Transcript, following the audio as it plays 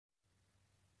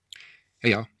Hey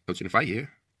y'all, Coach in the Fight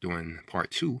here, doing part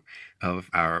 2 of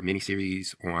our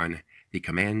mini-series on the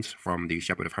commands from the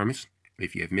Shepherd of Hermas.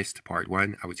 If you have missed part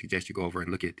 1, I would suggest you go over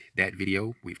and look at that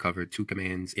video. We've covered 2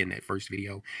 commands in that first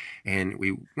video, and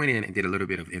we went in and did a little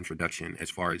bit of introduction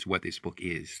as far as what this book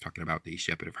is, talking about the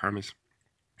Shepherd of Hermas.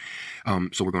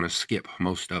 So we're going to skip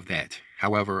most of that.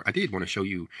 However, I did want to show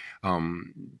you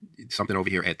something over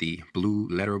here at the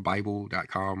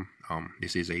blueletterbible.com.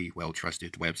 This is a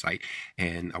well-trusted website,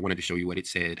 and I wanted to show you what it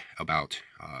said about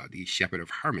the Shepherd of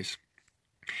Hermas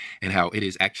and how it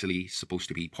is actually supposed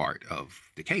to be part of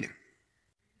the Canaan.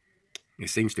 It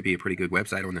seems to be a pretty good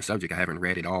website on the subject. I haven't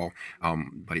read it all,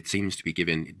 but it seems to be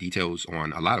giving details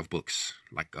on a lot of books,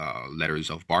 like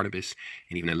letters of Barnabas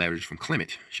and even the letters from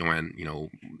Clement, showing,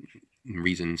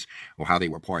 reasons or how they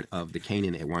were part of the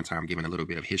Canaan at one time, giving a little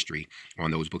bit of history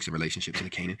on those books in relationship to the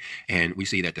Canaan. And we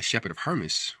see that the Shepherd of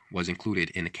Hermas was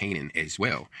included in the Canaan as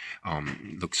well.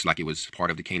 Looks like it was part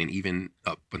of the Canaan even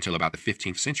up until about the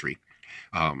 15th century.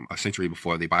 A century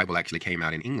before the Bible actually came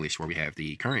out in English, where we have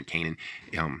the current Canaan.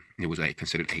 It was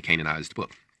considered a Canaanized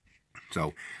book.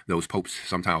 So those popes,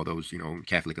 somehow those,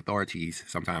 Catholic authorities,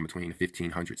 sometime between the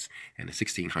 1500s and the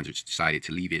 1600s, decided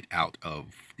to leave it out of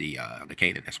the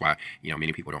Canaan. That's why,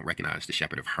 many people don't recognize the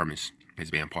Shepherd of Hermas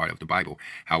as being part of the Bible.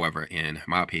 However, in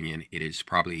my opinion, it is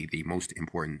probably the most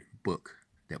important book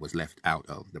that was left out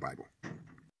of the Bible.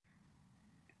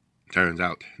 Turns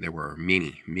out there were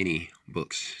many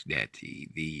books that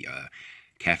the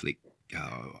Catholic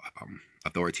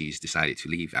authorities decided to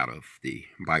leave out of the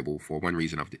Bible for one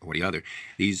reason or the other.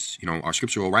 These, are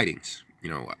scriptural writings. I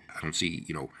don't see,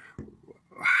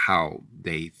 how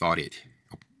they thought it,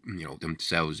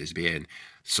 themselves as being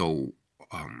so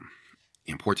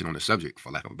important on the subject,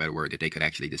 for lack of a better word, that they could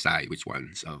actually decide which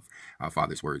ones of our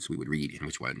Father's words we would read and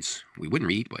which ones we wouldn't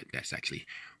read, but that's actually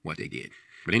what they did.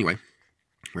 But anyway,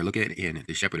 we're looking in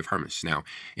the Shepherd of Hermas. Now,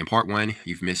 in part 1,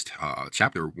 you've missed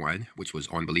chapter 1, which was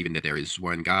on believing that there is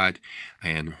one God.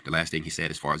 And the last thing he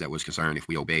said, as far as that was concerned, if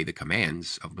we obey the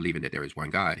commands of believing that there is one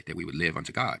God, that we would live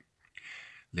unto God,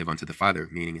 live unto the Father,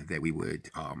 meaning that we would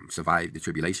survive the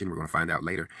tribulation. We're going to find out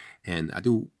later. And I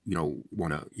do,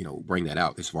 want to, bring that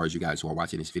out as far as you guys who are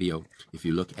watching this video. If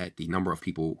you look at the number of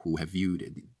people who have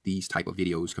viewed these type of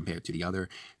videos compared to the other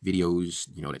videos,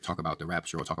 that talk about the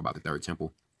rapture or talk about the third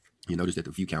temple, you notice that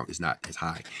the view count is not as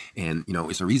high. And,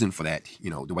 it's a reason for that.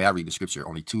 The way I read the scripture,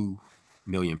 only 2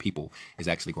 million people is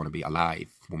actually going to be alive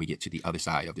when we get to the other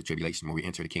side of the tribulation. When we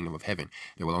enter the kingdom of heaven,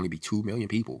 there will only be 2 million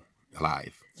people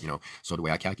alive. So the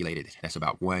way I calculated it, that's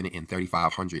about 1 in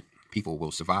 3,500 people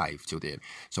will survive till then.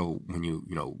 So when you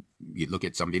look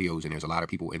at some videos and there's a lot of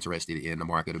people interested in the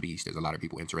mark of the beast, there's a lot of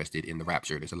people interested in the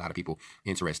rapture, there's a lot of people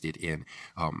interested in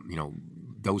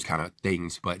those kind of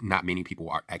things, but not many people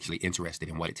are actually interested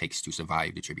in what it takes to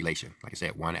survive the tribulation. Like I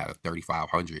said, 1 out of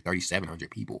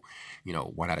 3,700 people,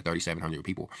 1 out of 3,700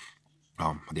 people.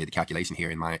 I did the calculation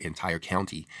here in my entire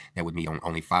county. That would mean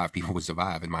only 5 people would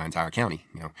survive in my entire county,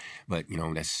 but,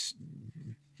 that's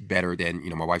better than,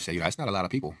 my wife said, that's not a lot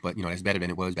of people, but, that's better than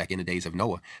it was back in the days of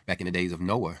Noah. Back in the days of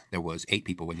Noah, there was 8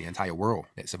 people in the entire world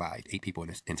that survived, 8 people in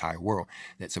this entire world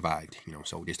that survived,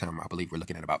 so this time I believe we're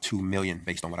looking at about 2 million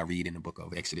based on what I read in the book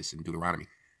of Exodus and Deuteronomy.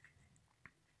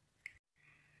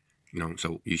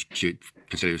 So you should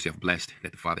consider yourself blessed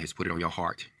that the Father has put it on your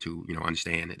heart to,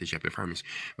 understand that the Shepherd of Hermas,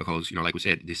 because, like we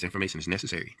said, this information is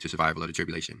necessary to survival of the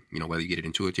tribulation. Whether you get it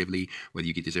intuitively, whether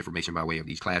you get this information by way of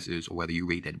these classes, or whether you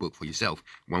read that book for yourself,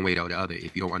 one way or the other,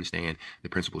 if you don't understand the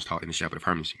principles taught in the Shepherd of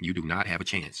Hermas, you do not have a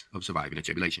chance of surviving the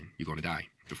tribulation. You're going to die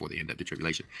before the end of the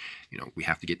tribulation. We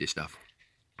have to get this stuff.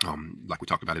 Like we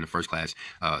talked about in the first class,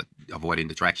 avoiding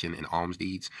detraction and alms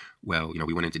deeds. Well,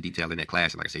 we went into detail in that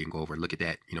class, and like I said, you can go over and look at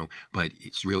that, but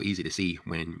it's real easy to see,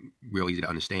 real easy to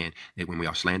understand that when we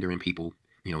are slandering people,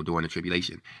 during the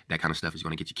tribulation, that kind of stuff is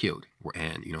going to get you killed.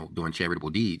 And, doing charitable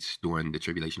deeds during the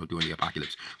tribulation or during the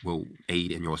apocalypse will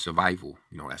aid in your survival.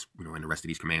 That's, and the rest of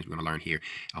these commands we're going to learn here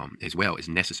as well is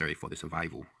necessary for the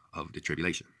survival of the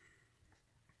tribulation.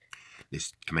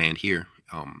 This command here,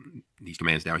 these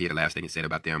commands down here, the last thing it said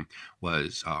about them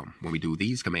was when we do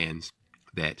these commands,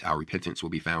 that our repentance will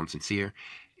be found sincere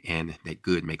and that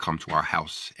good may come to our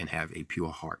house and have a pure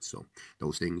heart. So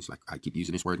those things, like I keep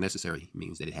using this word necessary,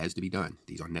 means that it has to be done.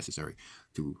 These are necessary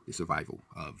to the survival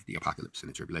of the apocalypse and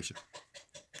the tribulation.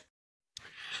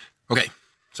 Okay,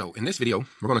 so in this video,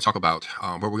 we're going to talk about,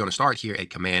 where we're going to start here at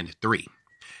command 3.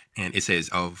 And it says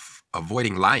of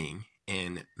avoiding lying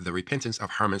and the repentance of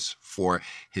Hermas for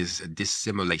his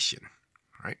dissimulation.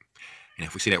 All right. And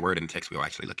if we see that word in the text, we'll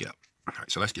actually look it up. All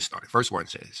right. So let's get started. First one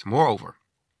says, moreover,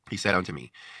 he said unto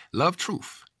me, love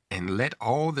truth and let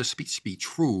all the speech be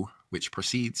true which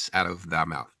proceeds out of thy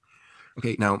mouth.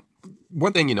 Okay, now,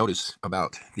 one thing you notice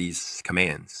about these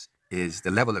commands is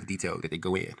the level of detail that they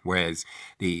go in. Whereas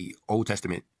the Old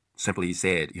Testament simply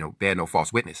said, bear no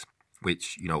false witness,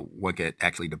 which, one could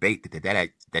actually debate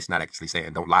that's not actually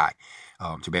saying don't lie.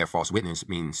 To bear false witness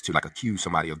means to like accuse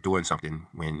somebody of doing something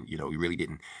when, you really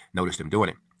didn't notice them doing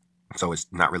it. So it's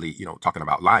not really, talking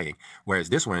about lying. Whereas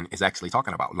this one is actually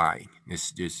talking about lying.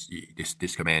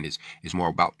 This command is more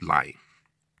about lying.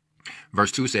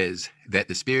 Verse 2 says that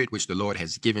the spirit which the Lord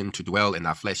has given to dwell in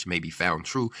our flesh may be found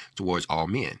true towards all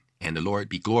men, and the Lord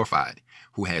be glorified,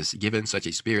 who has given such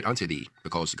a spirit unto thee,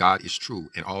 because God is true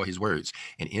in all his words,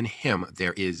 and in him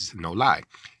there is no lie.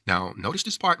 Now, notice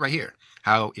this part right here,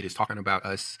 how it is talking about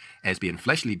us as being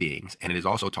fleshly beings, and it is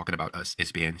also talking about us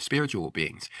as being spiritual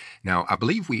beings. Now, I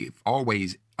believe we've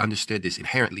always understood this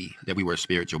inherently, that we were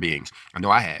spiritual beings. I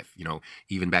know I have,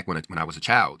 even back when I was a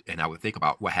child, and I would think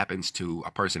about what happens to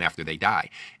a person after they die.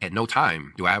 At no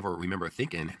time do I ever remember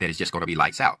thinking that it's just going to be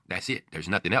lights out. That's it. There's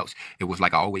nothing else. It was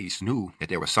like I always knew that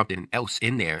there was something else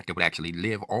in there that would actually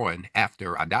live on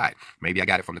after I died. Maybe I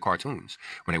got it from the cartoons,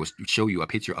 when they would show you a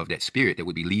picture of that spirit that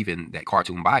would be leaving that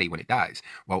cartoon body when it dies.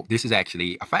 Well, this is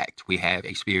actually a fact. We have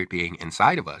a spirit being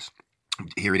inside of us.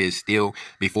 Here it is, still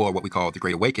before what we call the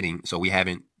Great Awakening. So we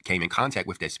haven't came in contact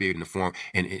with that spirit in the form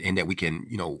and that we can,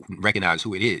 recognize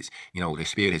who it is. The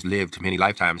spirit has lived many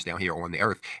lifetimes down here on the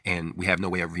earth, and we have no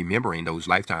way of remembering those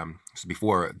lifetimes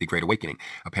before the Great Awakening.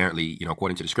 Apparently,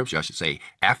 according to the scripture, I should say,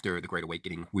 after the Great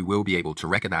Awakening, we will be able to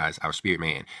recognize our spirit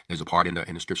man. There's a part in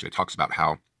the scripture that talks about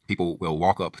how people will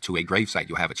walk up to a gravesite.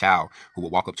 You'll have a child who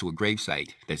will walk up to a gravesite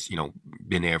that's,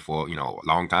 been there for, a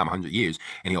long time, 100 years.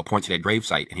 And he'll point to that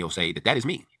gravesite and he'll say that is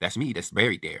me. That's me. That's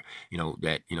buried there.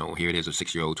 Here it is, a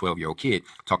 6-year-old, 12-year-old kid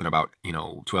talking about,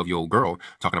 12-year-old girl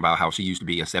talking about how she used to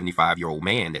be a 75-year-old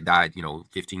man that died,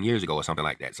 15 years ago or something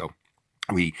like that. So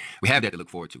we have that to look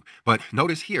forward to. But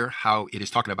notice here how it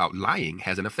is talking about lying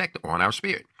has an effect on our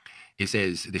spirit. It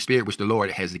says, the spirit which the Lord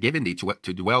has given thee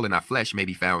to dwell in our flesh may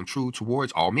be found true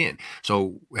towards all men.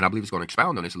 So, and I believe it's going to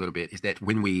expound on this a little bit, is that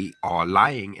when we are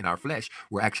lying in our flesh,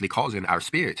 we're actually causing our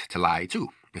spirit to lie too.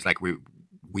 It's like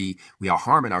we are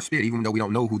harming our spirit, even though we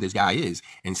don't know who this guy is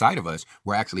inside of us.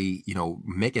 We're actually,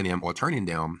 making them or turning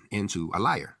them into a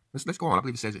liar. Let's go on. I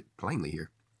believe it says it plainly here.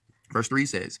 Verse 3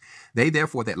 says, they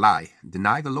therefore that lie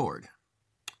deny the Lord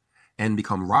and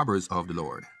become robbers of the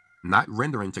Lord, not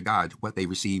rendering to God what they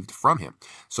received from him.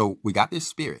 So we got this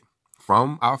spirit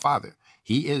from our Father.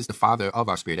 He is the Father of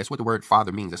our spirit. That's what the word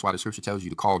Father means. That's why the scripture tells you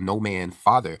to call no man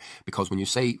Father, because when you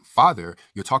say Father,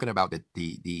 you're talking about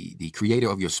the creator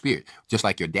of your spirit, just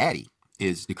like your daddy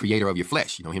is the creator of your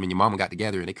flesh. Him and your mama got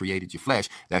together and they created your flesh.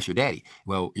 That's your daddy.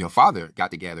 Well, your father got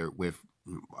together with,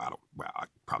 I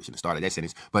probably shouldn't have started that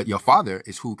sentence, but your father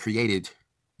is who created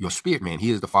your spirit man. He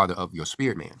is the father of your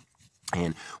spirit man.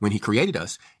 And when he created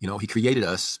us, he created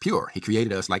us pure. He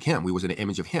created us like him. We was in the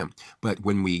image of him. But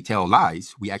when we tell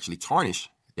lies, we actually tarnish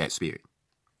that spirit.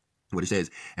 What it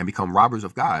says, and become robbers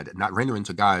of God, not rendering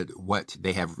to God what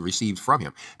they have received from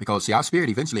him. Because see, our spirit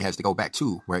eventually has to go back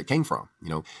to where it came from.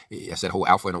 It's that whole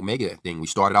Alpha and Omega thing. We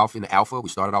started off in the Alpha, we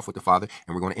started off with the Father,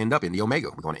 and we're going to end up in the Omega.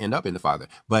 We're going to end up in the Father.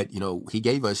 But, he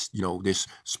gave us, this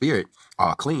spirit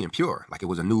clean and pure, like it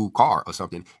was a new car or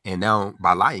something. And now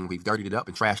by lying, we've dirtied it up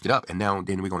and trashed it up. And now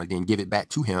then we're going to then give it back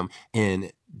to him in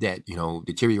that,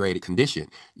 deteriorated condition,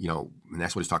 and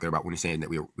that's what it's talking about when he's saying that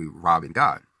we're robbing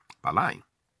God by lying.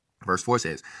 Verse 4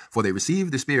 says, for they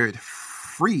receive the spirit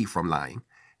free from lying.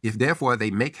 If therefore they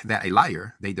make that a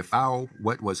liar, they defile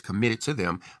what was committed to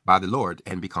them by the Lord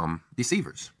and become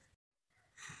deceivers.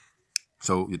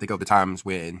 So you think of the times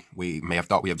when we may have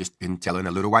thought we have just been telling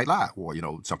a little white lie, or,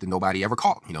 something nobody ever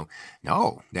caught.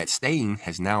 No, that stain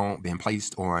has now been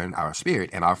placed on our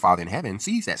spirit, and our Father in heaven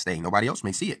sees that stain. Nobody else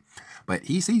may see it, but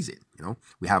he sees it.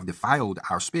 We have defiled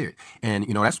our spirit. And,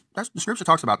 that's the scripture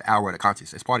talks about the hour of the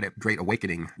conscience. It's part of that great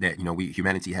awakening that,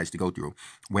 humanity has to go through,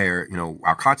 where,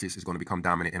 our conscience is going to become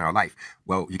dominant in our life.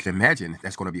 Well, you can imagine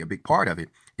that's going to be a big part of it,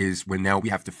 is when now we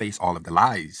have to face all of the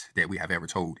lies that we have ever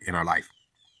told in our life.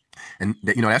 And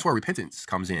that's where repentance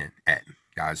comes in at,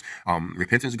 guys.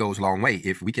 Repentance goes a long way.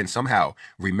 If we can somehow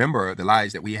remember the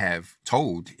lies that we have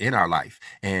told in our life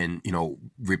and,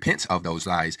 repent of those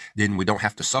lies, then we don't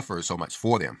have to suffer so much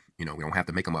for them. We don't have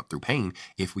to make them up through pain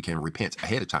if we can repent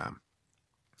ahead of time.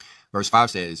 Verse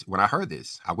 5 says, when I heard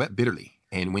this, I wept bitterly.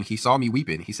 And when he saw me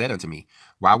weeping, he said unto me,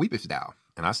 why weepest thou?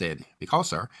 And I said, because,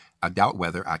 sir, I doubt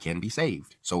whether I can be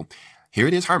saved. So here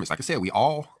it is, Hermas. Like I said, we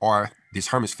all are this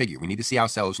Hermas figure. We need to see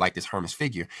ourselves like this Hermas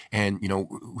figure. And,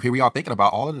 here we are thinking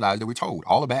about all of the lies that we're told,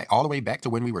 all the way back to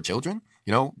when we were children.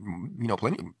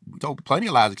 Plenty. told plenty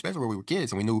of lies, especially when we were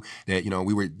kids, and we knew that,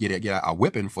 we would get a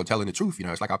whipping for telling the truth.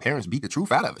 It's like our parents beat the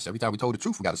truth out of us. Every time we told the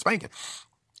truth, we got a spanking.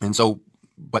 And so,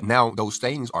 but now those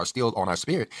things are still on our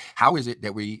spirit. How is it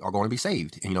that we are going to be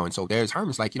saved? And so there's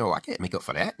Hermas like, I can't make up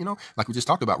for that. Like we just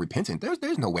talked about repenting.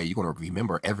 There's no way you're going to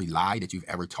remember every lie that you've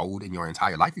ever told in your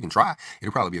entire life. You can try.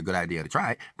 It'll probably be a good idea to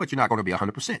try it, but you're not going to be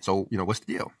 100%. So, what's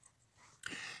the deal?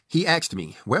 He asked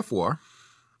me, wherefore?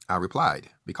 I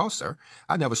replied, because, sir,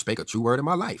 I never spake a true word in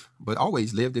my life, but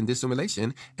always lived in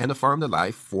dissimulation and affirmed the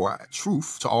life for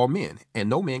truth to all men. And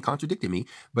no man contradicted me,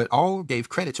 but all gave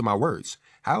credit to my words.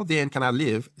 How then can I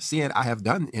live, seeing I have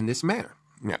done in this manner?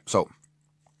 Yeah, so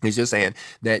he's just saying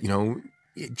that,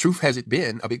 truth hasn't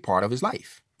been a big part of his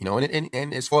life. And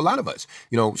it's for a lot of us,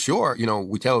 sure,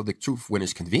 we tell the truth when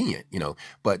it's convenient,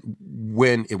 but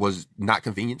when it was not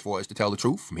convenient for us to tell the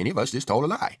truth, many of us just told a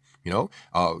lie,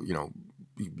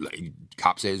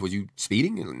 cop says, was you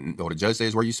speeding? Or the judge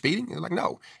says, were you speeding? It's like,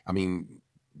 no. I mean,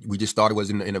 we just thought it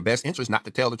was in the best interest not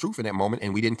to tell the truth in that moment,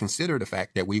 and we didn't consider the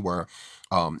fact that we were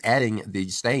adding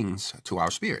these things to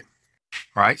our spirit.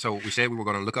 All right, so we said we were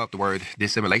going to look up the word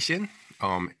dissimulation.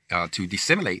 To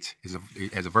dissimulate,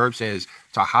 as a verb says,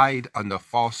 to hide under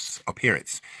false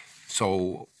appearance.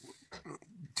 So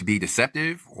to be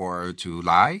deceptive or to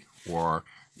lie or,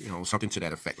 something to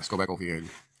that effect. Let's go back over here and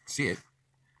see it.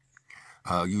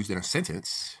 Used in a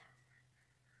sentence.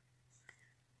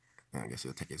 I guess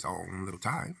it'll take its own little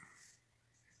time.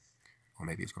 Or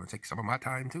maybe it's going to take some of my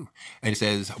time too. And it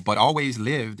says, but always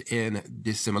lived in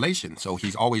dissimulation. So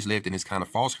he's always lived in this kind of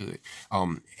falsehood,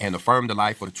 and affirmed the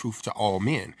life for the truth to all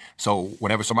men. So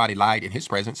whenever somebody lied in his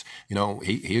presence,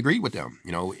 he agreed with them.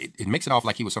 It makes it off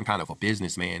like he was some kind of a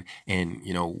businessman. And,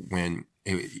 when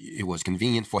it was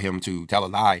convenient for him to tell a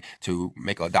lie to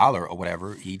make $1 or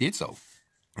whatever, he did so.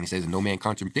 And he says, no man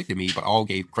contradicted me, but all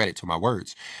gave credit to my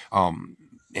words.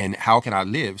 And how can I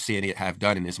live, seeing it have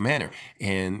done in this manner?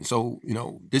 And so,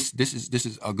 this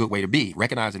is a good way to be,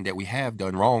 recognizing that we have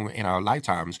done wrong in our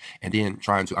lifetimes, and then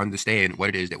trying to understand what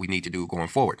it is that we need to do going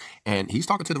forward. And he's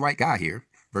talking to the right guy here.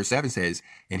 Verse 7 says,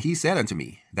 and he said unto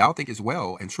me, thou thinkest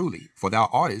well and truly, for thou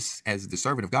oughtest, as the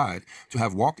servant of God, to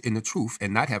have walked in the truth,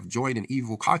 and not have joined an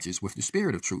evil conscience with the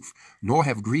spirit of truth, nor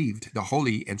have grieved the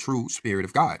holy and true spirit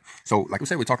of God. So, like we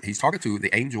said, he's talking to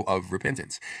the angel of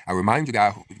repentance. I remind you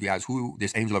guys who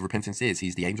this angel of repentance is.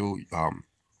 He's the angel,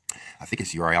 I think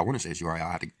it's Uriah. I want to say it's Uriah.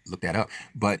 I have to look that up.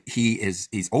 But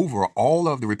he's over all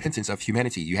of the repentance of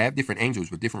humanity. You have different angels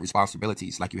with different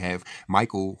responsibilities. Like you have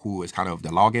Michael, who is kind of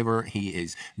the lawgiver. He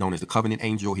is known as the covenant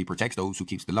angel. He protects those who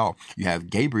keeps the law. You have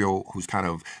Gabriel, who's kind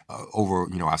of over,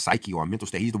 our psyche or our mental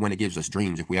state. He's the one that gives us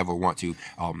dreams. If we ever want to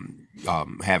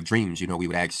have dreams, we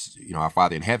would ask, our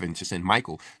Father in heaven to send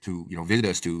Michael to, visit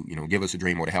us, to, give us a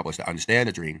dream or to help us to understand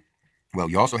the dream. Well,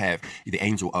 you also have the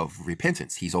angel of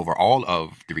repentance. He's over all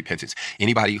of the repentance.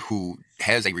 Anybody who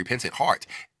has a repentant heart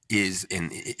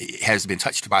has been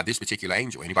touched by this particular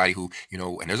angel. Anybody who,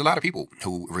 and there's a lot of people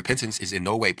who repentance is in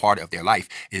no way part of their life.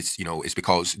 It's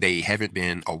because they haven't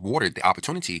been awarded the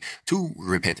opportunity to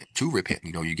repent.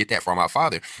 You get that from our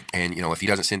Father. And, if he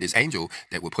doesn't send this angel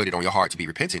that will put it on your heart to be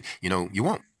repentant, you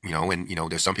won't.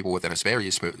 There's some people with an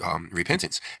asparagus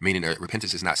repentance, meaning that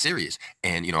repentance is not serious.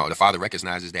 And, the Father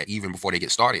recognizes that even before they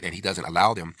get started, and he doesn't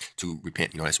allow them to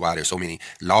repent. That's why there's so many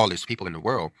lawless people in the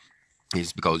world,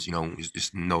 is because, there's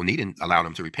just no need in allowing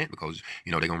them to repent, because,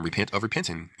 they're going to repent of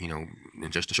repenting,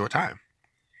 in just a short time.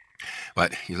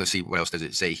 But let's see, what else does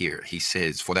it say here? He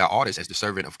says, for thou oughtest, as the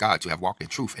servant of God, to have walked in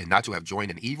truth, and not to have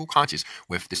joined an evil conscience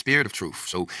with the spirit of truth.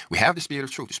 So we have the spirit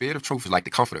of truth. The spirit of truth is like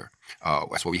the comforter.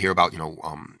 That's what we hear about, in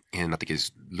I think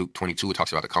it's Luke 22. It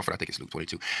talks about the comforter. I think it's Luke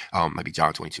 22. Might be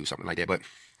John 22, something like that. But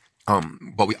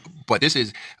this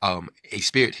is a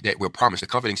spirit that we're promised. The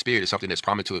comforting spirit is something that's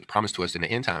promised to us in the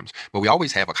end times. But we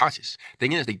always have a conscience.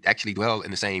 Thing is, they actually dwell in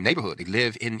the same neighborhood. They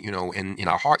live in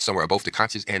our hearts somewhere. Both the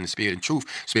conscience and the spirit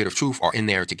of truth are in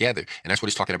there together. And that's what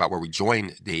he's talking about, where we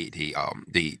join the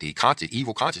conscience,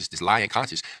 evil conscience, this lying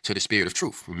conscience, to the spirit of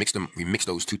truth. We mix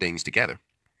those two things together.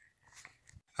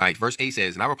 All right, verse 8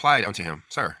 says, and I replied unto him,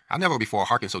 Sir, I never before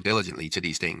hearkened so diligently to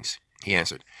these things. He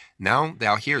answered, now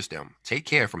thou hearest them. Take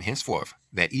care from henceforth,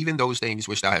 that even those things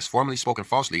which thou hast formerly spoken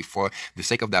falsely for the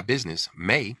sake of thy business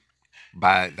may,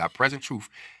 by thy present truth,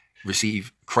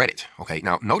 receive credit. Okay,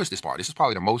 now notice this part. This is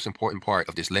probably the most important part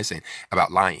of this lesson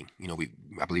about lying.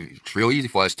 I believe it's real easy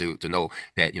for us to know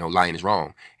that, lying is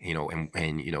wrong, and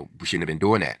we shouldn't have been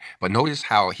doing that. But notice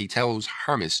how he tells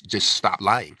Hermas, just stop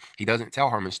lying. He doesn't tell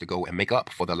Hermas to go and make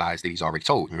up for the lies that he's already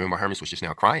told. Remember, Hermas was just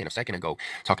now crying a second ago,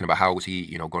 talking about how was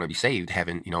he, going to be saved,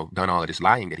 having, done all of this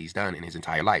lying that he's done in his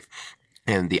entire life.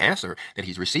 And the answer that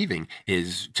he's receiving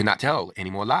is to not tell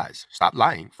any more lies. Stop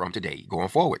lying from today going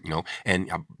forward,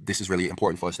 And this is really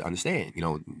important for us to understand,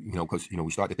 because,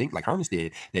 we start to think like Hermas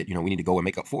did that, we need to go and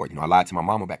make up for it. I lied to my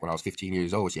mama back when I was 15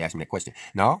 years old. She asked me that question.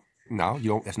 No, you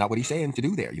don't. That's not what he's saying to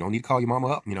do there. You don't need to call your mama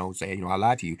up, saying, I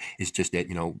lied to you. It's just that,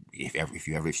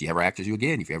 if she ever asks you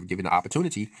again, if you ever given the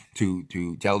opportunity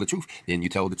to tell the truth, then you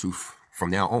tell the truth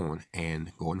from now on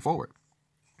and going forward.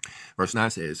 Verse 9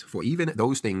 says, for even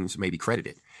those things may be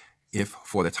credited, if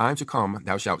for the time to come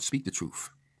thou shalt speak the truth,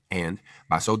 and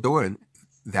by so doing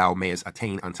thou mayest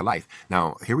attain unto life.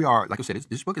 Now, here we are. Like I said,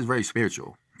 this book is very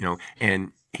spiritual,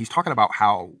 and he's talking about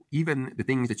how even the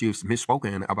things that you've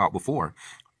misspoken about before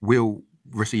will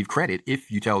receive credit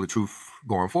if you tell the truth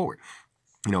going forward,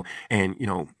 and,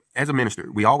 as a minister,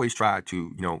 we always try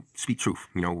to, speak truth.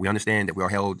 We understand that we are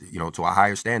held, to a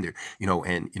higher standard,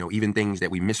 and, even things that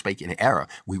we misspeak in an error,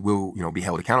 we will, be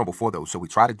held accountable for those. So we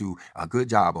try to do a good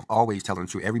job of always telling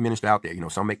the truth. Every minister out there,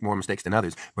 some make more mistakes than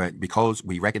others, but because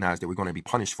we recognize that we're going to be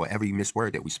punished for every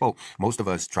misword that we spoke, most of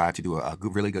us try to do a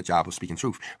really good job of speaking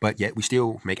truth, but yet we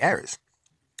still make errors.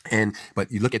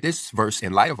 But you look at this verse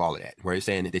in light of all of that, where it's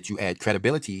saying that you add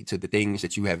credibility to the things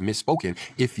that you have misspoken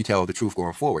if you tell the truth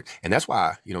going forward. And that's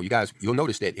why, you guys, you'll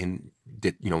notice that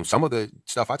some of the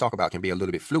stuff I talk about can be a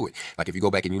little bit fluid. Like if you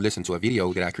go back and you listen to a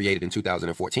video that I created in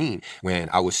 2014, when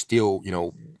I was still,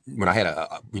 when I had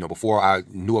before I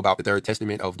knew about the Third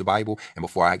Testament of the Bible, and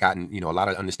before I gotten, a lot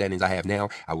of understandings I have now,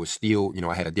 I was still,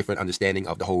 I had a different understanding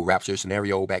of the whole rapture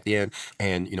scenario back then.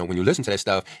 And, when you listen to that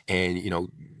stuff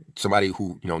and, somebody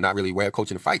who, not really aware of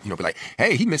coaching the fight, be like,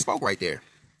 hey, he misspoke right there.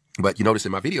 But you notice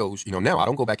in my videos, now I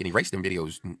don't go back and erase them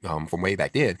videos from way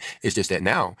back then. It's just that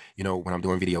now, when I'm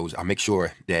doing videos, I make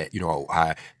sure that,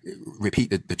 I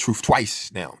repeat the truth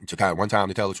twice now, to kind of one time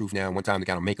to tell the truth now, one time to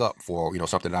kind of make up for,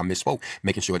 something that I misspoke,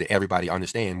 making sure that everybody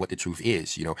understand what the truth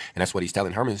is, and that's what he's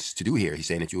telling Hermas to do here. He's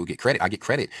saying that you will get credit. I get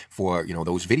credit for,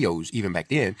 those videos even back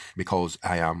then, because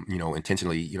I am,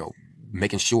 intentionally,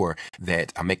 making sure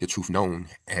that I make the truth known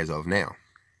as of now.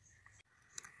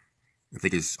 I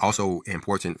think it's also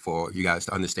important for you guys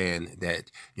to understand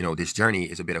that, this journey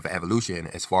is a bit of an evolution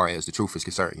as far as the truth is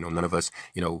concerned. None of us,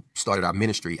 started our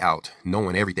ministry out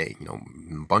knowing everything.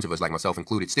 A bunch of us, like myself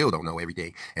included, still don't know every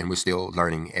day, and we're still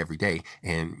learning every day.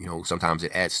 And, sometimes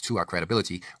it adds to our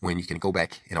credibility when you can go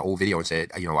back in an old video and say,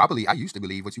 I used to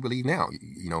believe what you believe now.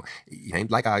 It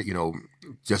ain't like I,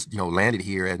 just, landed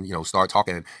here and, start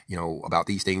talking, about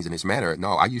these things in this manner.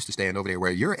 No, I used to stand over there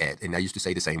where you're at, and I used to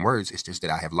say the same words. It's just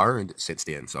that I have learned since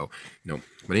then. So,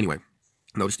 but anyway,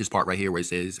 notice this part right here where it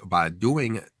says, by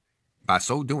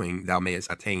so doing, thou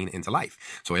mayest attain into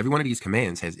life. So every one of these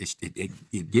commands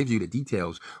it gives you the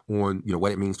details on,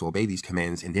 what it means to obey these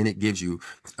commands. And then it gives you,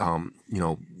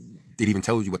 it even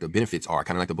tells you what the benefits are,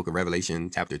 kind of like the book of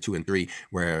Revelation, chapter 2 and 3,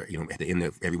 where, at the end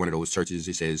of every one of those churches,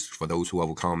 it says, for those who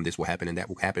overcome, this will happen and that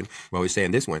will happen. Well, it's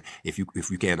saying this one, if you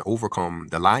can overcome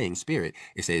the lying spirit,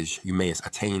 it says you may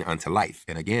attain unto life.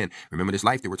 And again, remember, this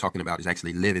life that we're talking about is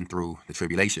actually living through the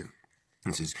tribulation.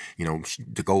 This is,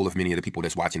 the goal of many of the people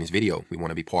that's watching this video. We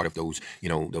want to be part of those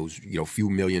few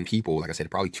million people, like I said,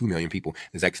 probably 2 million people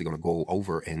that's actually going to go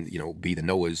over and, be the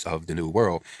Noahs of the new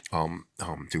world,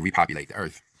 to repopulate the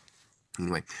earth.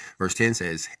 Anyway, verse 10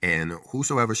 says, and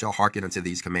whosoever shall hearken unto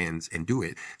these commands and do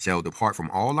it shall depart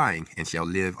from all lying and shall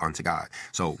live unto God.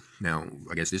 So now,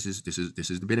 I guess this is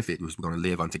the benefit. We're going to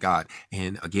live unto God.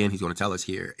 And again, he's going to tell us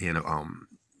here in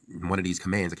one of these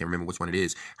commands, I can't remember which one it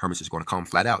is, Hermas is going to come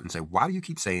flat out and say, why do you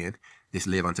keep saying this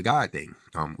live unto God thing?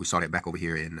 We saw that back over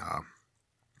here in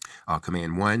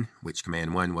command 1, which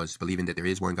command 1 was believing that there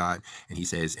is one God. And he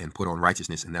says, and put on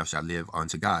righteousness, and thou shalt live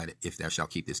unto God if thou shalt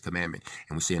keep this commandment.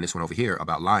 And we're seeing this one over here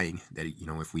about lying, that,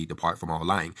 if we depart from all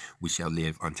lying, we shall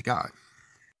live unto God.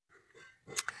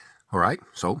 All right,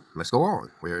 so let's go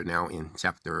on. We're now in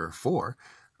chapter 4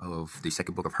 of the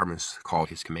second book of Hermas, called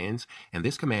his commands. And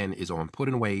this command is on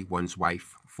putting away one's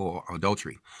wife for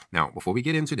adultery. Now, before we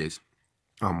get into this,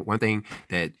 one thing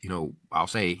that, I'll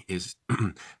say is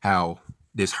how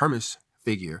this Hermas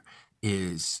figure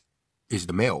is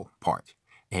the male part.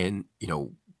 And,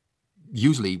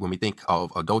 usually when we think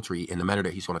of adultery in the manner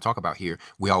that he's going to talk about here,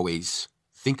 we always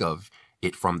think of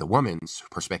it from the woman's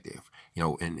perspective,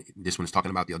 and this one's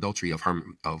talking about the adultery of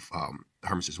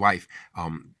Hermas's wife.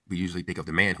 We usually think of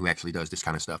the man who actually does this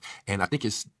kind of stuff. And I think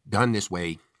it's done this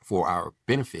way for our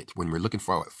benefit when we're looking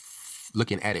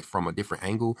at it from a different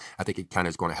angle. I think it kind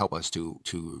of is going to help us to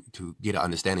get an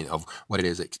understanding of what it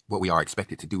is, what we are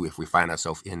expected to do if we find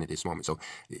ourselves in this moment. So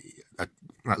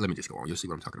let me just go on. You'll see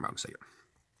what I'm talking about in a second.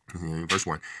 In verse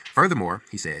 1. Furthermore,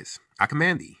 he says, I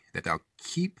command thee that thou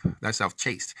keep thyself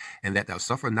chaste, and that thou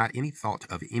suffer not any thought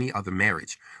of any other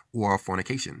marriage or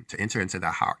fornication to enter into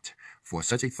thy heart. For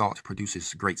such a thought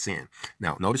produces great sin.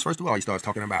 Now, notice first of all, he starts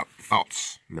talking about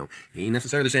thoughts. He ain't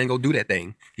necessarily saying go do that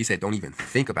thing. He said don't even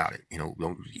think about it. You're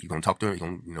gonna talk to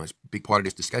him. It's a big part of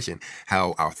this discussion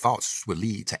how our thoughts will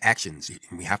lead to actions.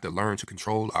 We have to learn to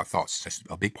control our thoughts. That's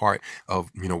a big part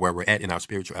of where we're at in our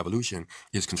spiritual evolution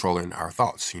is controlling our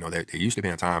thoughts. There used to be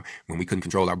a time when we couldn't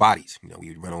control our bodies.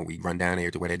 We'd run down there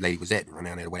to where that lady was at, run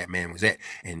down there to where that man was at,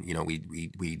 and we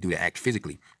do the act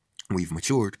physically. We've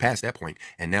matured past that point,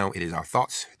 and now it is our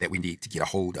thoughts that we need to get a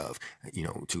hold of,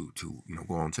 to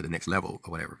go on to the next level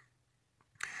or whatever.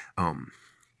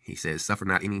 He says, suffer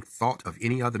not any thought of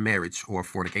any other marriage or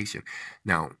fornication.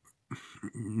 Now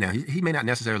he may not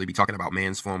necessarily be talking about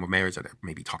man's form of marriage, or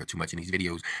maybe talking too much in these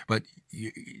videos, but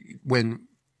when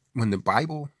the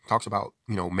Bible talks about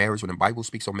marriage, when the Bible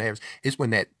speaks on marriage, it's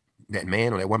when that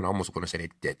man or that woman, I almost going to say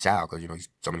that child, because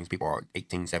some of these people are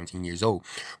 18, 17 years old.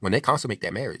 When they consummate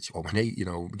that marriage, or when they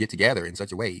get together in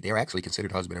such a way, they're actually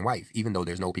considered husband and wife, even though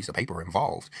there's no piece of paper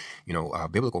involved.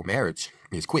 Biblical marriage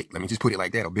is quick. Let me just put it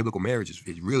like that. A biblical marriage is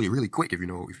really, really quick if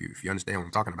you understand what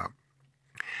I'm talking about.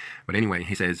 But anyway,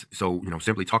 he says, so,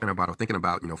 simply talking about or thinking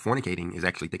about, fornicating is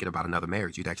actually thinking about another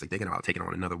marriage. You're actually thinking about taking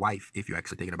on another wife if you're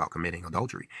actually thinking about committing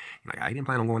adultery. I didn't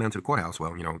plan on going down to the courthouse.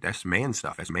 Well, that's man's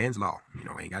stuff. That's man's law.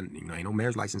 Ain't no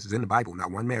marriage licenses in the Bible.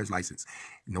 Not one marriage license.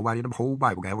 Nobody in the whole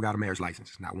Bible ever got a marriage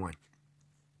license. Not one.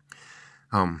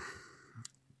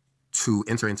 To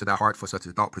enter into thy heart, for such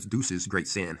a thought produces great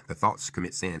sin. The thoughts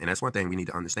commit sin. And that's one thing we need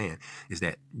to understand, is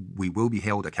that we will be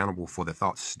held accountable for the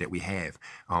thoughts that we have.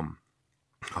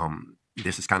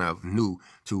 This is kind of new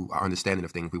to our understanding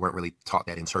of things. We weren't really taught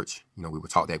that in church. We were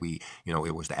taught that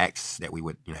it was the acts that we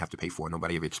would have to pay for.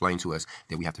 Nobody ever explained to us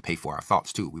that we have to pay for our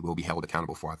thoughts too. We will be held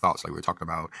accountable for our thoughts. Like we were talking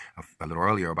about a little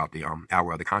earlier about the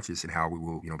hour of the conscience and how we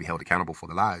will be held accountable for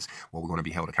the lies. Well, we're going to be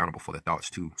held accountable for the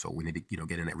thoughts too. So we need to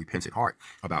get in that repentant heart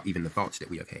about even the thoughts that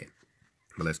we have had.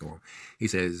 But let's go on. He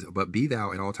says, but be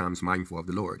thou at all times mindful of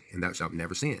the Lord, and thou shalt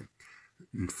never sin.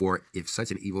 For if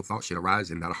such an evil thought should arise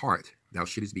in thy heart, thou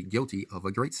shouldest be guilty of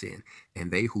a great sin,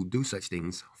 and they who do such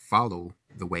things follow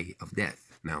the way of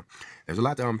death. Now, there's a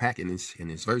lot to unpack in this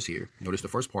verse here. Notice the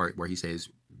first part where he says,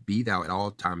 be thou at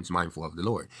all times mindful of the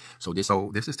Lord. So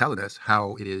this is telling us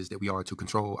how it is that we are to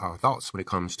control our thoughts when it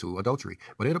comes to adultery.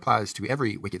 But it applies to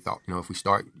every wicked thought. If we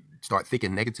start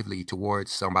thinking negatively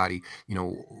towards somebody,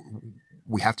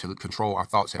 we have to control our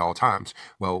thoughts at all times.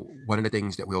 Well, one of the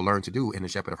things that we'll learn to do in the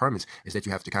Shepherd of Hermas is that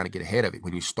you have to kind of get ahead of it.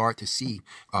 When you start to see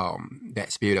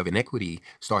that spirit of inequity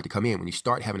start to come in, when you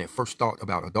start having that first thought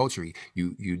about adultery,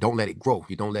 you don't let it grow.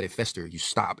 You don't let it fester. You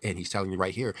stop. And he's telling you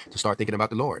right here to start thinking about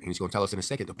the Lord. And he's going to tell us in a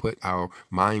second to put our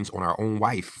minds on our own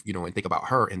wife, and think about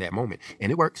her in that moment.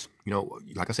 And it works.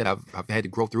 Like I said, I've had to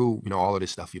grow through, all of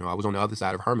this stuff. I was on the other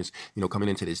side of Hermas, coming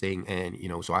into this thing. And,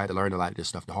 so I had to learn a lot of this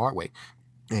stuff the hard way.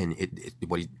 And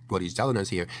what he's telling us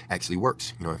here actually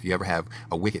works. If you ever have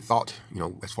a wicked thought,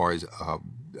 as far as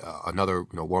another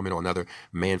woman or another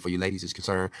man for you ladies is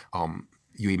concerned,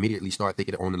 you immediately start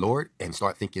thinking on the Lord and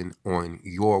start thinking on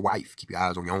your wife. Keep your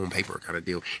eyes on your own paper kind of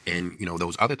deal. And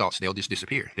those other thoughts, they'll just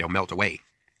disappear. They'll melt away.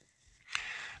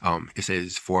 It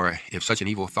says, for if such an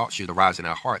evil thought should arise in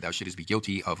our heart, thou shouldest be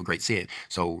guilty of a great sin.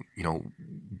 So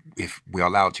if we're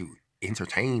allowed to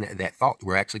entertain that thought,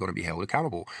 we're actually going to be held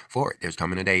accountable for it. There's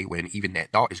coming a day when even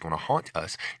that thought is going to haunt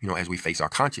us, as we face our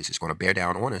conscience. It's going to bear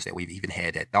down on us that we've even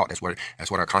had that thought. That's what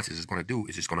our conscience is going to do,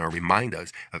 is it's going to remind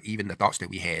us of even the thoughts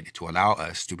that we had, to allow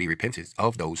us to be repentant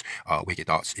of those wicked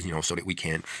thoughts, so that we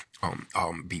can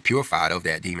be purified of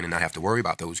that demon and not have to worry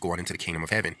about those going into the kingdom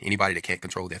of heaven. Anybody that can't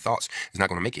control their thoughts is not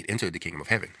going to make it into the kingdom of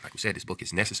heaven. Like we said, this book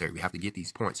is necessary. We have to get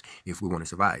these points if we want to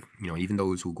survive. Even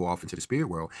those who go off into the spirit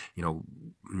world,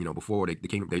 before the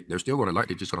kingdom, they're still going to learn.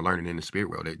 They're just going to learn it in the spirit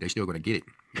world. They're still going to get it,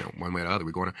 one way or the other.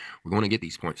 We're going to get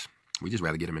these points. We just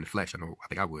rather get them in the flesh. I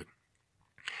think I would.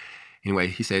 Anyway,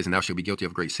 he says, and thou shalt be guilty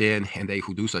of great sin, and they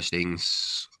who do such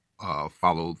things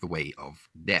follow the way of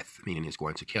death, meaning it's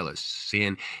going to kill us.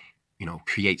 Sin,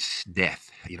 creates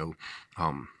death.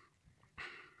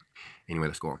 Anyway,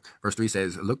 let's go on. Verse 3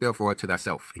 says, look therefore to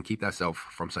thyself, and keep thyself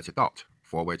from such a thought.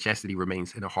 For where chastity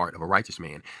remains in the heart of a righteous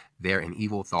man, there an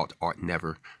evil thought ought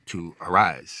never to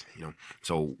arise.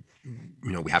 So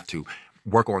we have to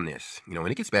work on this, and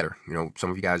it gets better. Some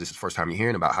of you guys, this is the first time you're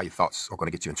hearing about how your thoughts are going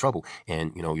to get you in trouble,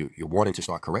 and you're wanting to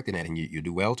start correcting that, and you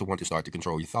do well to want to start to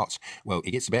control your thoughts. Well,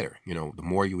 it gets better. The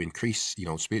more you increase,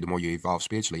 spirit, the more you evolve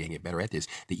spiritually and get better at this,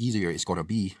 the easier it's going to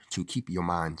be to keep your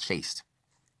mind chaste.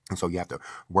 And so you have to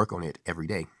work on it every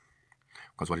day.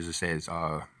 Because what does it says?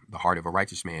 The heart of a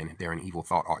righteous man, there an evil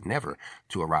thought ought never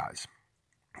to arise.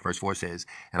 Verse 4 says,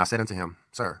 and I said unto him,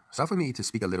 Sir, suffer me to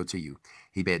speak a little to you.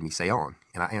 He bade me say on.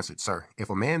 And I answered, Sir, if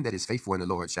a man that is faithful in the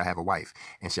Lord shall have a wife,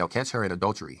 and shall catch her in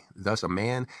adultery, thus a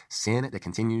man sin that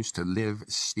continues to live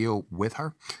still with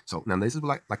her. So now this is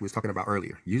like we was talking about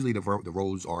earlier. Usually the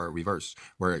roles are reversed,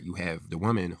 where you have the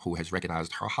woman who has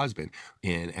recognized her husband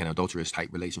in an adulterous type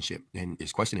relationship and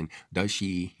is questioning, is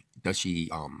she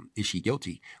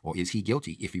guilty, or is he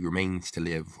guilty if he remains to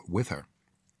live with her?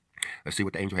 Let's see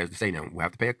what the angel has to say now. We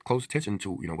have to pay close attention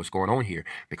to, what's going on here,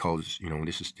 because,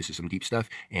 this is some deep stuff.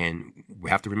 And we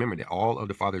have to remember that all of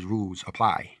the Father's rules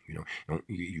apply. You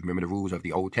remember the rules of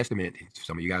the Old Testament.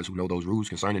 Some of you guys who know those rules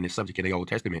concerning this subject in the Old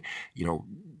Testament,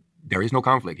 there is no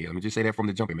conflict here. Let me just say that from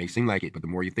the jump. It may seem like it, but the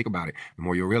more you think about it, the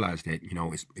more you'll realize that,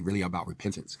 it's really about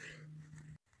repentance.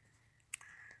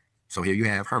 So here you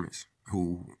have Hermas,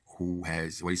 who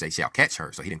has, what do you say, shall catch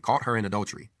her. So he didn't caught her in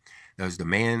adultery. Does the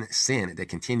man sin that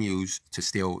continues to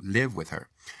still live with her?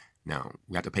 Now,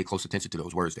 we have to pay close attention to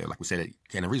those words there. Like we said,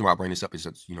 and the reason why I bring this up is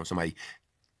that, somebody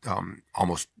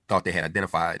almost thought they had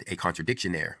identified a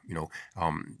contradiction there,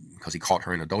 because he caught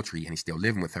her in adultery and he's still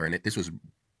living with her. And this was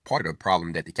part of the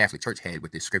problem that the Catholic Church had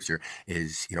with this scripture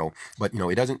is, but,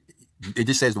 it doesn't, it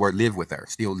just says the word live with her,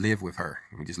 still live with her.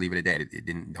 Let me just leave it at that. It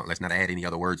didn't, let's not add any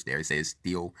other words there. It says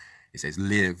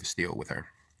live still with her.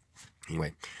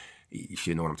 Anyway. You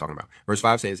should know what I'm talking about. Verse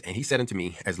 5 says, and he said unto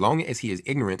me, as long as he is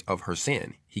ignorant of her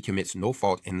sin, he commits no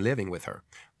fault in living with her.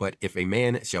 But if a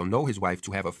man shall know his wife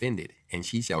to have offended, and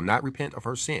she shall not repent of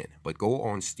her sin, but go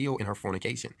on still in her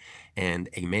fornication, and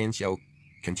a man shall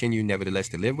continue nevertheless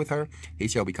to live with her, he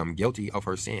shall become guilty of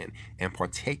her sin, and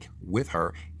partake with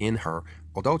her in her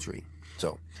adultery.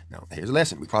 So, now here's a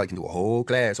lesson. We probably can do a whole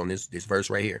class on this verse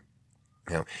right here.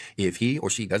 Now, if he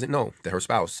or she doesn't know that her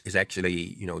spouse is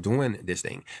actually, doing this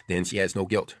thing, then she has no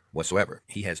guilt whatsoever.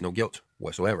 He has no guilt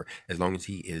whatsoever, as long as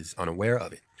he is unaware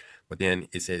of it. But then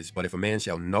it says, but if a man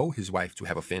shall know his wife to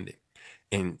have offended,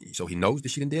 and so he knows that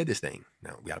she did this thing.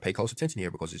 Now, we got to pay close attention here,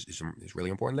 because it's a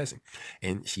really important lesson.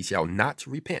 And she shall not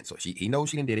repent. So he knows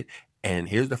she did it. And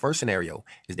here's the first scenario,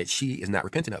 is that she is not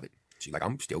repenting of it. She's like,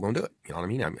 I'm still going to do it. You know what I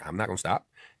mean? I'm not going to stop.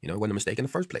 It wasn't a mistake in the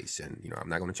first place. And, I'm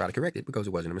not going to try to correct it because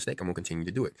it wasn't a mistake. I'm going to continue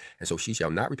to do it. And so she shall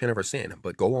not repent of her sin,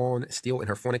 but go on still in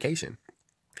her fornication.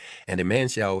 And a man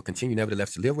shall continue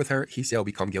nevertheless to live with her, he shall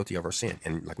become guilty of her sin.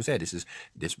 And like we said,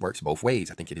 this works both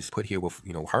ways. I think it is put here with,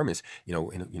 Hermas,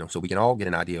 so we can all get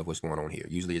an idea of what's going on here.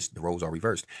 Usually the roles are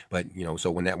reversed. But,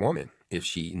 so when that woman, if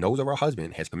she knows of her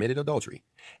husband has committed adultery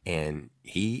and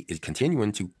he is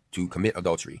continuing to commit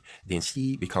adultery, then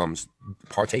she becomes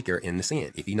partaker in the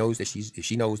sin. If she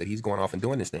knows that he's going off and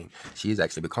doing this thing, she is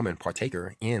actually becoming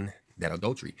partaker in that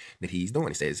adultery that he's doing.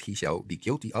 It says he shall be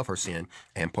guilty of her sin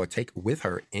and partake with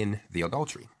her in the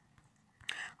adultery.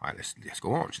 All right, let's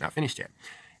go on. It's not finished yet.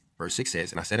 Verse 6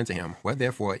 says, and I said unto him, what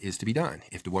therefore is to be done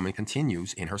if the woman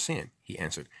continues in her sin? He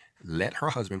answered, let her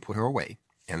husband put her away,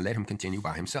 and let him continue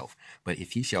by himself. But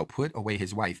if he shall put away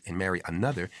his wife and marry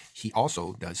another, he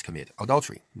also does commit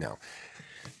adultery. Now,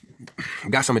 we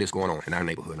got some of this going on in our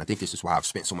neighborhood, and I think this is why I've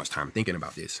spent so much time thinking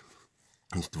about this.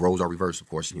 The roles are reversed, of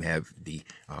course. You have the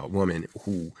woman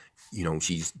who,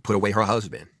 she's put away her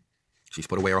husband. She's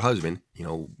put away her husband.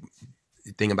 The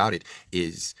thing about it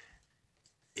is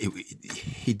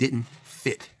he didn't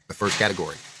fit the first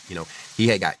category. He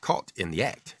had got caught in the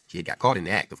act. He had got caught in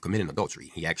the act of committing adultery.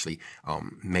 He actually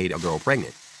made a girl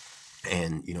pregnant.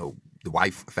 And, the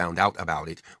wife found out about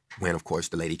it when, of course,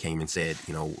 the lady came and said,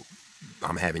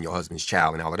 I'm having your husband's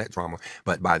child and all of that drama.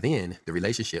 But by then, the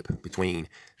relationship between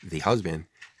the husband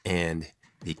and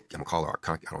I'm gonna call her,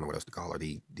 I don't know what else to call her,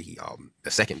 the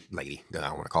second lady, I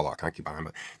don't want to call her a concubine,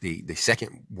 but the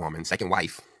second woman, second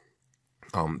wife,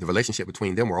 the relationship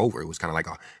between them were over. It was kind of like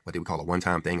what they would call a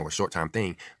one-time thing or a short-time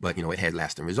thing, but, it had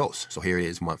lasting results. So here it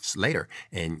is months later,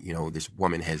 and, this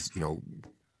woman has,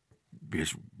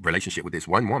 this relationship with this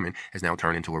one woman has now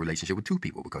turned into a relationship with two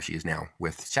people because she is now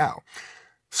with child.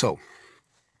 So,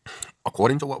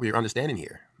 according to what we're understanding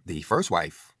here, the first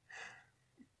wife,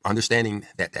 understanding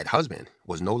that that husband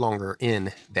was no longer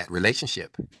in that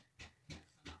relationship.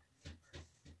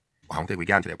 I don't think we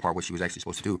got into that part, what she was actually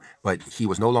supposed to do, but he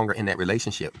was no longer in that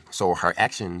relationship. So her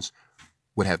actions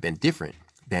would have been different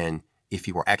than if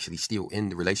he were actually still in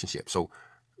the relationship. So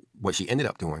what she ended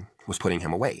up doing was putting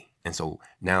him away. And so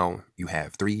now you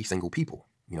have three single people.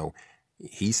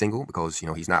 He's single because,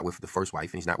 he's not with the first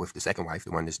wife and he's not with the second wife,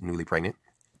 the one that's newly pregnant.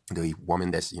 The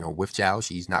woman that's, with child,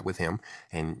 she's not with him.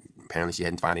 And apparently she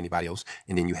hadn't found anybody else.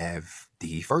 And then you have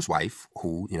the first wife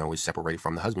who, is separated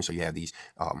from the husband. So you have these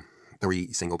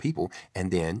 3 single people.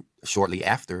 And then shortly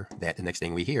after that, the next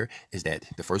thing we hear is that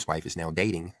the first wife is now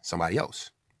dating somebody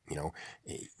else. You know,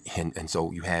 and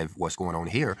so you have what's going on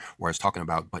here, where it's talking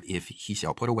about, but if he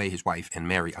shall put away his wife and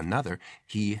marry another,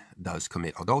 he does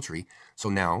commit adultery. So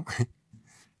now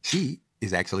she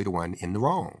is actually the one in the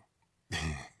wrong,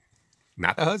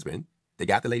 not the husband that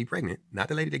got the lady pregnant, not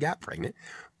the lady that got pregnant,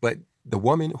 but the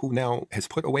woman who now has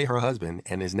put away her husband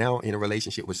and is now in a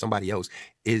relationship with somebody else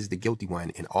is the guilty one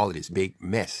in all of this big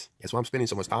mess. That's why I'm spending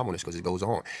so much time on this, because it goes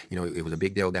on. You know, it was a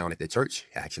big deal down at the church,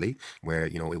 actually, where,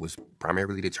 you know, it was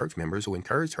primarily the church members who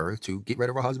encouraged her to get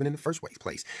rid of her husband in the first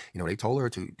place. You know, they told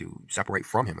her to separate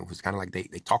from him. It was kind of like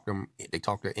they talked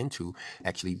her into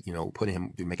actually, you know,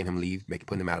 making him leave,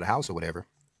 putting him out of the house or whatever.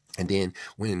 And then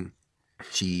when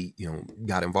she, you know,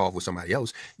 got involved with somebody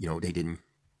else, you know, they didn't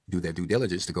do their due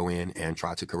diligence to go in and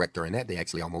try to correct her in that. They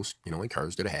actually almost, you know,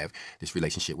 encouraged her to have this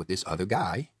relationship with this other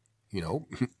guy, you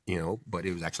know, but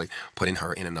it was actually putting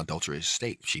her in an adulterous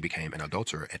state. She became an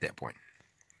adulterer at that point.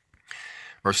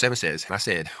 Verse 7 says, and I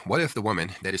said, what if the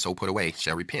woman that is so put away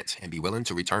shall repent and be willing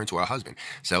to return to her husband?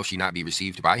 Shall she not be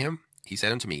received by him? He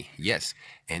said unto me, yes.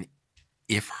 And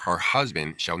if her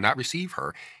husband shall not receive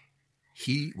her,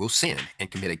 he will sin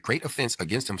and commit a great offense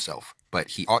against himself, but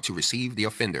he ought to receive the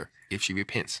offender if she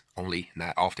repents, only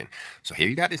not often. So here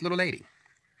you got this little lady.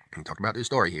 We talk about this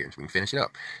story here, so we can finish it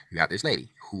up. You got this lady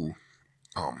who,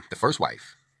 the first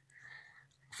wife,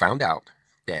 found out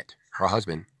that her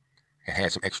husband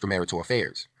had some extramarital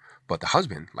affairs, but the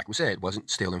husband, like we said, wasn't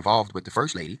still involved with the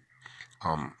first lady.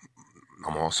 I'm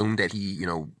gonna assume that he, you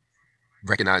know,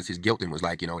 recognized his guilt and was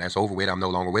like, you know, that's over with. I'm no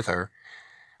longer with her.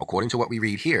 According to what we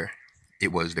read here,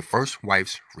 it was the first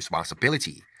wife's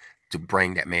responsibility to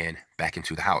bring that man back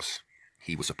into the house.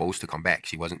 He was supposed to come back.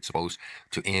 She wasn't supposed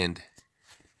to end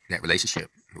that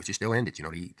relationship, which is still ended. You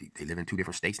know, they live in 2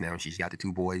 different states now, and she's got the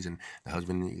 2 boys, and the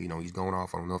husband, you know, he's going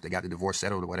off. I don't know if they got the divorce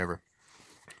settled or whatever.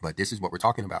 But this is what we're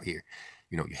talking about here.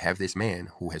 You know, you have this man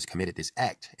who has committed this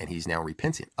act, and he's now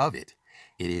repentant of it.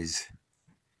 It is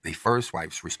the first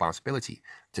wife's responsibility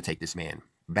to take this man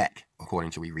back,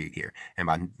 according to what we read here. And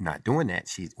by not doing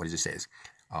that, what does it says?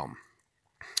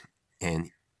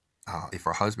 If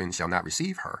her husband shall not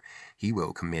receive her, he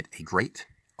will commit a great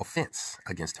offense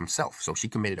against himself. So she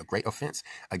committed a great offense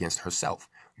against herself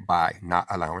by not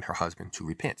allowing her husband to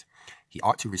repent. He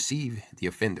ought to receive the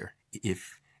offender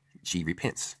if she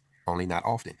repents, only not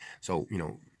often. So, you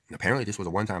know, apparently this was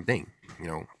a one-time thing. You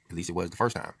know, at least it was the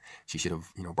first time. She should have,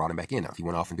 you know, brought him back in. Now, if he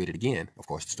went off and did it again, of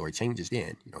course, the story changes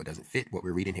then. You know, it doesn't fit what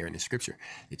we're reading here in the scripture.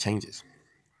 It changes.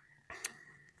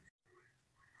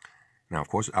 Now, of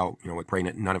course, I would pray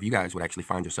that none of you guys would actually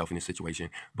find yourself in this situation,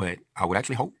 but I would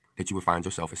actually hope that you would find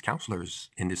yourself as counselors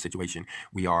in this situation.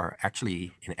 We are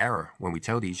actually in error when we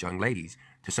tell these young ladies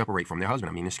to separate from their husband.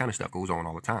 I mean, this kind of stuff goes on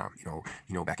all the time. You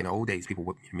know, back in the old days,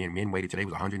 men waited till they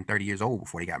was 130 years old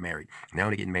before they got married. Now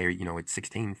they're getting married, you know, at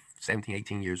 16, 17,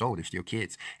 18 years old. They're still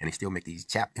kids, and they still make these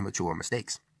immature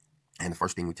mistakes. And the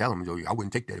first thing we tell them is, I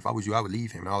wouldn't take that. If I was you, I would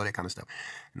leave him, and all of that kind of stuff.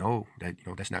 No,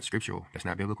 that's not scriptural. That's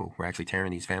not biblical. We're actually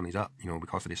tearing these families up, you know,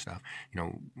 because of this stuff. You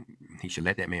know, he should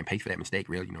let that man pay for that mistake,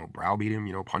 really. You know, browbeat him,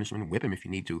 you know, punish him, whip him if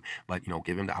you need to. But, you know,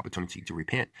 give him the opportunity to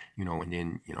repent, you know, and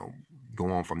then, you know,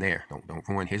 go on from there. Don't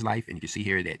ruin his life. And you can see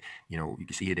here that,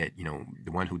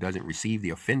 the one who doesn't receive the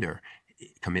offender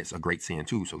commits a great sin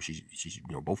too. So she's you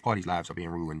know, both parties' lives are being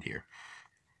ruined here.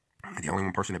 The only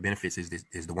one person that benefits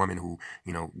is the woman who,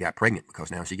 you know, got pregnant,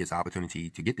 because now she gets the opportunity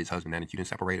to get this husband. Now that you didn't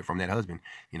separate her from that husband,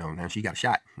 you know, now she got a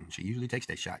shot. She usually takes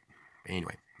that shot. But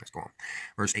anyway, let's go on.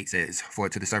 Verse 8 says, for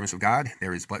to the servants of God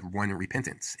there is but one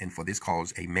repentance, and for this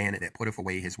cause a man that putteth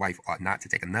away his wife ought not to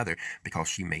take another, because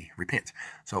she may repent.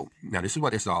 So now this is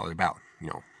what this is all about. You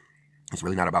know, it's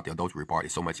really not about the adultery part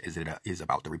as so much as it is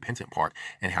about the repentant part,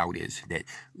 and how it is that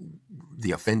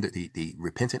the offender, the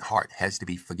repentant heart has to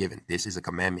be forgiven. This is a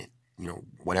commandment. You know,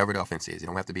 whatever the offense is, it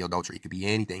don't have to be adultery. It could be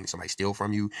anything. Somebody steal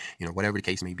from you, you know, whatever the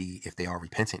case may be. If they are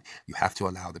repentant, you have to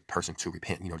allow the person to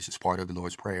repent. You know, this is part of the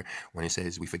Lord's Prayer when it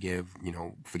says we forgive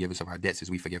us of our debts as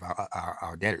we forgive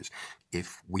our debtors.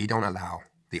 If we don't allow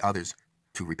the others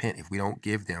to repent, if we don't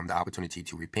give them the opportunity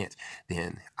to repent,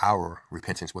 then our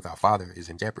repentance with our Father is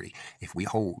in jeopardy. If we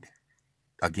hold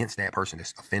against that person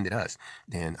that's offended us,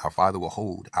 then our Father will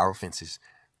hold our offenses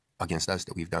against us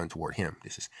that we've done toward him.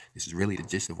 This is really the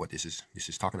gist of what this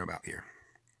is talking about here.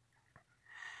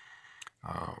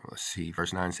 Let's see.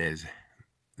 Verse 9 says,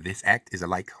 this act is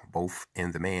alike both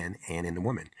in the man and in the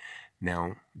woman.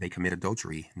 Now they commit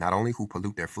adultery, not only who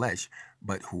pollute their flesh,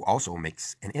 but who also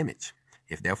makes an image.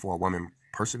 If therefore a woman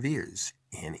perseveres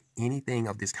in anything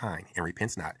of this kind and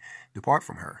repents not, depart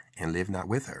from her and live not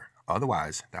with her.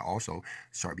 Otherwise, thou also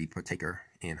shalt be partaker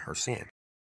in her sin.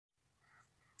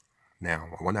 Now,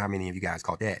 I wonder how many of you guys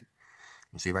caught that.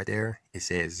 You see right there, it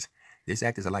says, this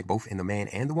act is alike both in the man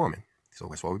and the woman. So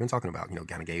that's what we've been talking about.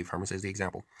 Kind of gave Hermas as the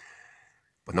example.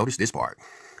 But notice this part.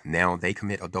 Now they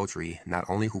commit adultery, not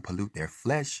only who pollute their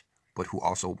flesh, but who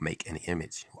also make an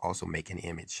image.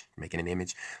 Making an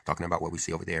image, talking about what we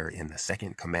see over there in the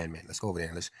second commandment. Let's go over there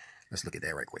and let's look at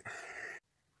that right quick.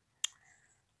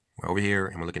 We're over here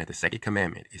and we're looking at the second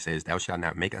commandment. It says, thou shalt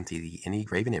not make unto thee any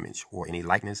graven image or any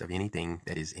likeness of anything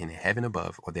that is in heaven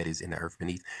above, or that is in the earth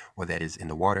beneath, or that is in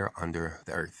the water under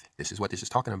the earth. This is what this is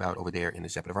talking about over there in the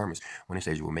chapter of Hermas, when it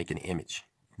says you will make an image.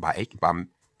 By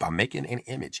making an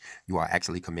image, you are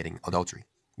actually committing adultery.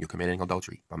 You're committing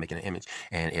adultery by making an image.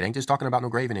 And it ain't just talking about no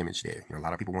graven image there. A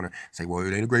lot of people want to say, well,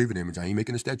 it ain't a graven image. I ain't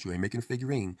making a statue. I ain't making a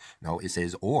figurine. No, it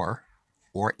says or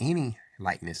any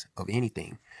likeness of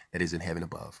anything that is in heaven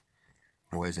above,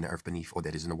 or is in the earth beneath, or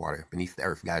that is in the water beneath the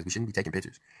earth. Guys, we shouldn't be taking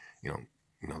pictures.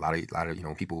 A lot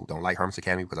of people don't like Hermas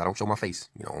Academy because I don't show my face,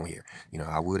 on here.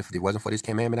 I would if it wasn't for this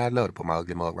commandment. I'd love to put my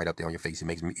ugly mug right up there on your face. It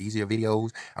makes me easier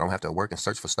videos. I don't have to work and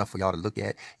search for stuff for y'all to look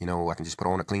at. I can just put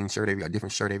on a clean shirt a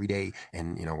different shirt every day,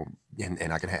 and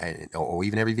and I can have, or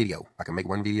even every video. I can make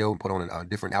one video and put on a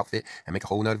different outfit and make a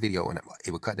whole nother video, and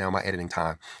it would cut down my editing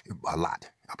time a lot.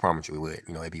 I promise you it would.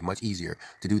 It'd be much easier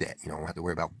to do that. I don't have to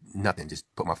worry about nothing. Just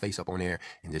put my face up on there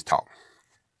and just talk.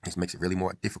 This makes it really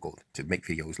more difficult to make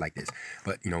videos like this.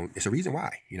 But, it's a reason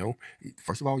why,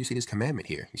 First of all, you see this commandment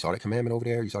here. You saw that commandment over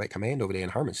there. You saw that command over there in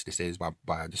Hermas that says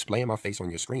by displaying my face on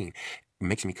your screen, it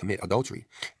makes me commit adultery.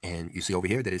 And you see over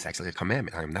here that it's actually a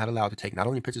commandment. I am not allowed to take not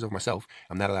only pictures of myself,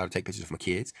 I'm not allowed to take pictures of my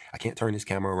kids. I can't turn this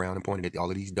camera around and point it at all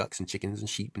of these ducks and chickens and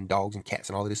sheep and dogs and cats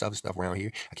and all of this other stuff around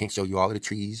here. I can't show you all of the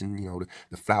trees and,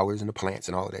 the flowers and the plants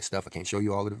and all of that stuff. I can't show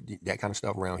you all of that kind of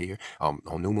stuff around here. On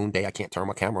New Moon Day, I can't turn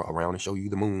my camera around and show you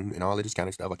the moon and all of this kind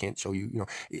of stuff. I can't show you,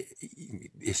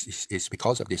 it's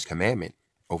because of this commandment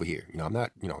over here. I'm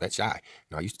not, that shy.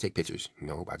 I used to take pictures,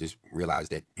 I just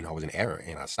realized that, I was in error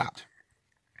and I stopped.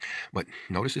 But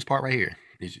notice this part right here.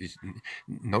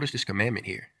 Notice this commandment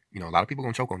here. A lot of people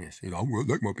gonna choke on this. I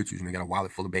like my pictures, and they got a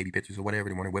wallet full of baby pictures or whatever.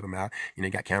 They want to whip them out.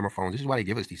 They got camera phones. This is why they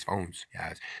give us these phones,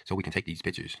 guys, so we can take these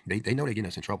pictures. They know they're getting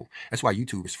us in trouble. That's why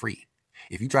YouTube is free.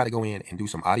 If you try to go in and do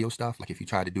some audio stuff, like if you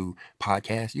try to do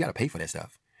podcasts, you got to pay for that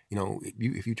stuff.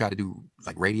 If you try to do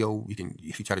like radio,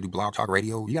 if you try to do blog talk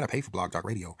radio, you got to pay for blog talk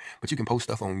radio. But you can post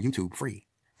stuff on YouTube free.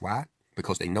 Why?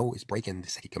 Because they know it's breaking the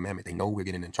second commandment. They know we're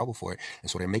getting in trouble for it.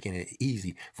 And so they're making it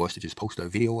easy for us to just post a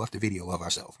video after video of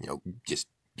ourselves, just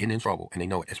getting in trouble. And they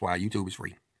know it. That's why YouTube is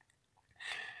free.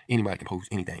 Anybody can post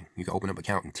anything. You can open up an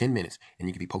account in 10 minutes and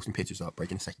you can be posting pictures up,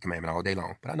 breaking the second commandment all day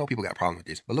long. But I know people got a problem with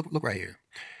this. But look right here.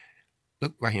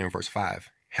 Look right here in verse 5,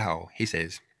 how he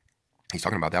says, he's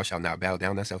talking about, thou shalt not bow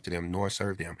down thyself to them, nor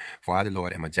serve them. For I, the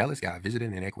Lord, am a jealous God,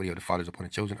 visiting iniquity of the fathers upon the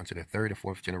children unto the third and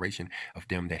fourth generation of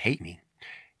them that hate me,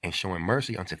 and showing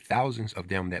mercy unto thousands of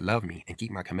them that love me and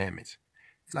keep my commandments.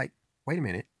 It's like, wait a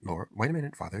minute, Lord. Wait a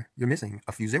minute, Father. You're missing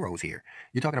a few zeros here.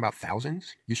 You're talking about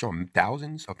thousands? You're showing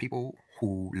thousands of people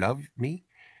who love me?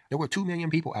 There were 2 million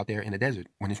people out there in the desert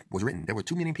when it was written. There were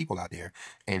 2 million people out there.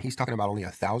 And he's talking about only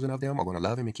 1,000 of them are going to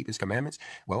love him and keep his commandments.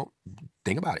 Well,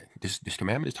 think about it. This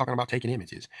commandment is talking about taking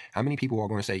images. How many people are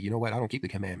going to say, you know what, I don't keep the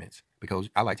commandments because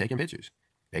I like taking pictures?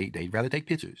 They'd rather take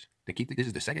pictures than keep this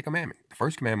is the second commandment. The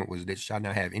first commandment was that you shall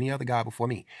not have any other God before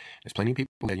me. There's plenty of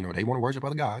people that, they want to worship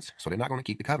other gods, so they're not going to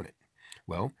keep the covenant.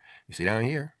 Well, you see down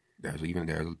here, there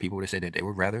are people that say that they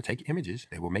would rather take images.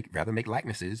 They will rather make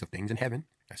likenesses of things in heaven,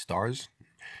 that's stars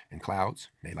and clouds.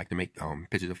 They like to make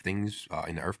pictures of things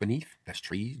in the earth beneath, that's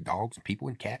trees, dogs, and people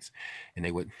and cats. And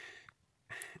they would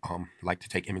like to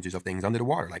take images of things under the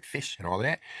water, like fish and all of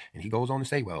that. And he goes on to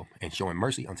say, well, and showing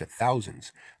mercy unto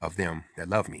thousands of them that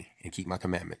love me and keep my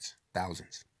commandments.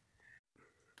 Thousands.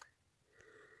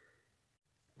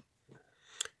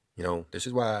 This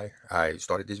is why I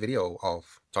started this video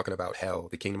off talking about how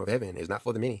the kingdom of heaven is not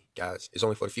for the many, guys. It's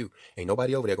only for the few. Ain't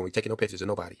nobody over there going to be taking no pictures of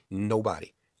nobody.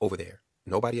 Nobody over there.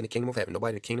 Nobody in the kingdom of heaven.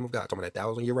 Nobody in the kingdom of God. Talking about that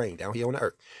 1,000-year reign down here on the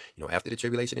earth. After the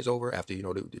tribulation is over, after,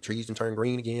 the trees can turn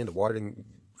green again, the water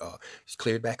is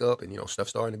cleared back up, and, stuff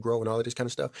starting to grow and all of this kind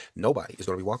of stuff. Nobody is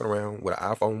going to be walking around with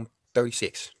an iPhone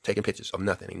 36 taking pictures of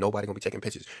nothing. Ain't nobody going to be taking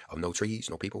pictures of no trees,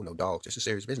 no people, no dogs. It's a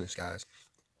serious business, guys.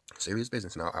 Serious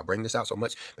business. And I bring this out so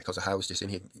much because of how it's just in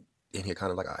here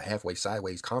kind of like a halfway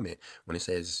sideways comment when it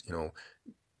says,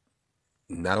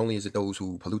 not only is it those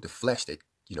who pollute the flesh that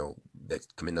that's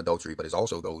committing adultery, but it's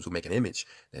also those who make an image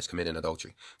that's committing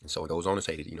adultery. And so it goes on to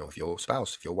say that, if your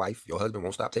spouse, if your wife, your husband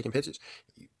won't stop taking pictures,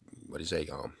 what do you say?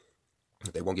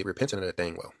 If they won't get repentant of that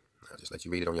thing, well, just let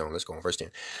you read it on your own. Let's go on verse 10.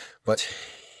 But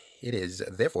it is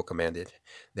therefore commanded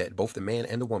that both the man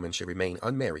and the woman should remain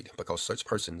unmarried, because such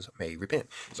persons may repent.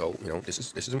 So, this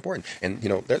is important. And,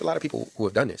 there's a lot of people who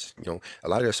have done this. A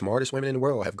lot of the smartest women in the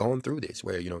world have gone through this,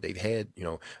 where, they've had,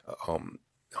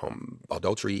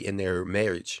 adultery in their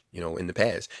marriage, in the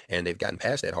past, and they've gotten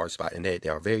past that hard spot, and they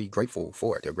are very grateful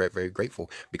for it. They're very, very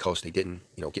grateful because they didn't,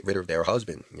 get rid of their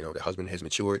husband. The husband has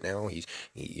matured now. He's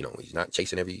not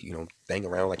chasing every, thing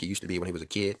around like he used to be when he was a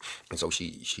kid. And so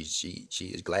she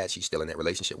is glad she's still in that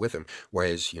relationship with him.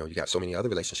 Whereas, you got so many other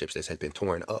relationships that has been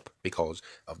torn up because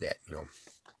of that.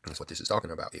 That's what this is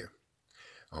talking about here.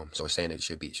 So it's saying that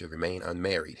it should remain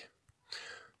unmarried.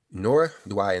 Nor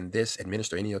do I in this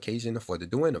administer any occasion for the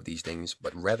doing of these things,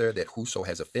 but rather that whoso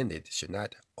has offended should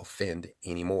not offend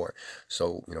anymore.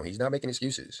 So, he's not making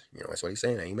excuses. That's what he's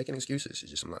saying. I ain't making excuses. It's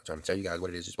just, I'm not trying to tell you guys what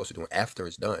it is you're supposed to do after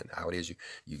it's done, how it is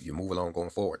you move along going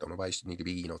forward. Don't nobody need to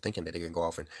be, thinking that they can go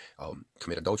off and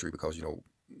commit adultery because,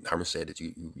 Hermas said that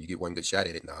you get one good shot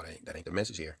at it. No, that ain't the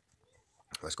message here.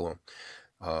 Let's go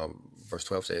on. Verse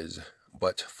 12 says,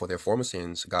 but for their former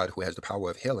sins, God, who has the power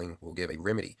of healing, will give a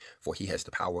remedy, for he has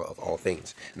the power of all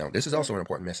things. Now, this is also an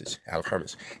important message out of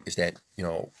Hermas, is that,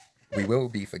 we will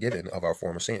be forgiven of our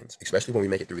former sins, especially when we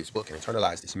make it through this book and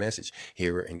internalize this message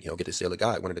here and, get the seal of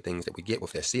God. One of the things that we get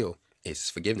with that seal is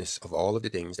forgiveness of all of the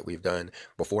things that we've done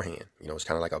beforehand. It's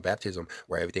kind of like our baptism,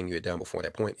 where everything you had done before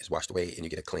that point is washed away and you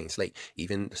get a clean slate,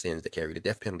 even the sins that carry the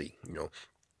death penalty. You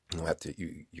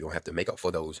don't have to make up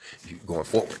for those going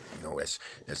forward.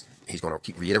 He's going to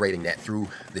keep reiterating that through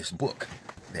this book,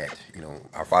 that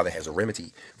our Father has a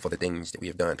remedy for the things that we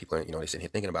have done. People are, they sit here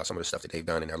thinking about some of the stuff that they've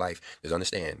done in their life. Just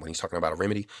understand, when he's talking about a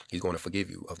remedy, he's going to forgive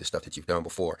you of the stuff that you've done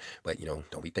before. But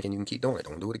don't be thinking you can keep doing it.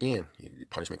 Don't do it again.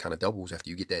 Punishment kind of doubles after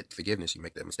you get that forgiveness. You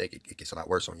make that mistake, it gets a lot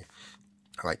worse on you.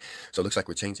 All right, so it looks like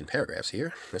we're changing paragraphs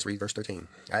here. Let's read verse 13.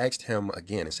 I asked him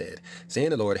again and said, saying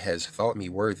the Lord has thought me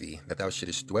worthy that thou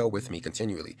shouldest dwell with me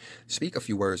continually, speak a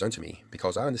few words unto me,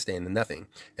 because I understand nothing,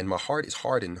 and my heart is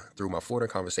hardened through my former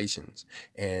conversations,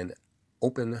 and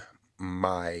open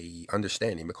my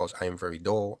understanding, because I am very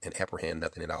dull and apprehend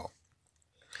nothing at all.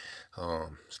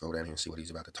 Let's go down here and see what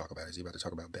he's about to talk about. Is he about to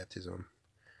talk about baptism?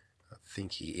 I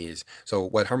think he is. So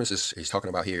what Hermas is talking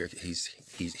about here,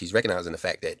 he's recognizing the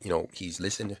fact that, he's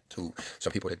listened to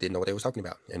some people that didn't know what they was talking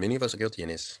about. And many of us are guilty in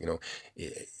this.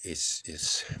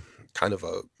 It's kind of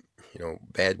a,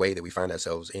 bad way that we find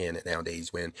ourselves in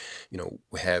nowadays when,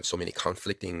 we have so many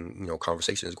conflicting,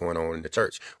 conversations going on in the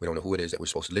church. We don't know who it is that we're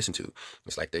supposed to listen to.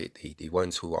 It's like the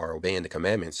ones who are obeying the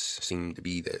commandments seem to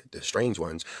be the strange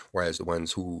ones, whereas the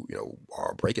ones who,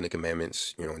 are breaking the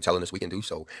commandments, and telling us we can do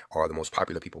so are the most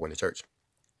popular people in the church.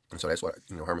 And so that's what,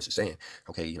 Hermas is saying.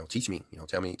 Okay, teach me,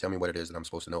 tell me what it is that I'm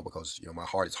supposed to know, because, my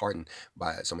heart is hardened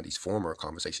by some of these former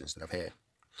conversations that I've had.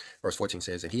 Verse 14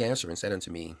 says, and he answered and said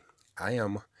unto me, I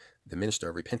am the minister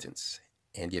of repentance,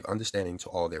 and give understanding to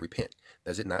all that repent.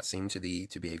 Does it not seem to thee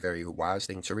to be a very wise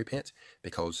thing to repent?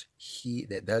 Because he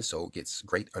that does so gets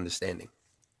great understanding.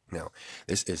 Now,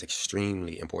 this is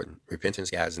extremely important. Repentance,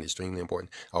 guys, is extremely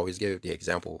important. I always give the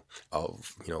example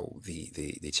of,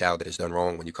 the child that has done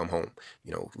wrong when you come home.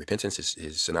 Repentance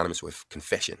is synonymous with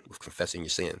confession, with confessing your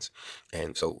sins.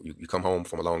 And so you come home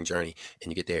from a long journey and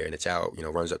you get there and the child,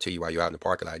 runs up to you while you're out in the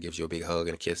parking lot, gives you a big hug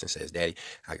and a kiss and says, Daddy,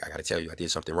 I got to tell you, I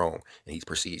did something wrong. And he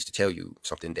proceeds to tell you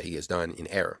something that he has done in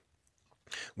error.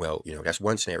 Well, that's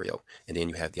one scenario. And then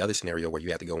you have the other scenario where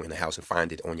you have to go in the house and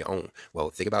find it on your own. Well,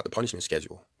 think about the punishment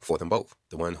schedule for them both.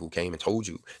 The one who came and told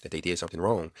you that they did something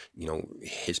wrong,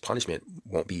 his punishment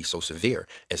won't be so severe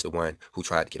as the one who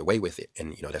tried to get away with it.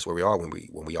 And, that's where we are when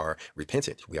we are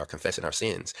repentant. We are confessing our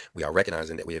sins. We are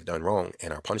recognizing that we have done wrong,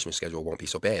 and our punishment schedule won't be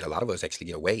so bad. A lot of us actually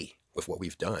get away with what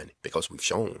we've done because we've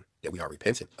shown that we are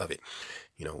repentant of it.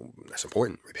 That's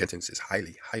important. Repentance is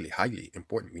highly, highly, highly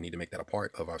important. We need to make that a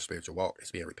part of our spiritual walk.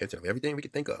 It's being repentant of everything we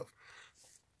can think of.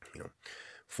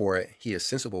 For he is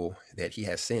sensible that he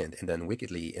has sinned and done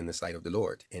wickedly in the sight of the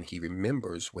Lord, and he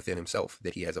remembers within himself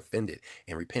that he has offended,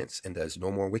 and repents and does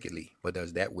no more wickedly, but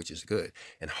does that which is good,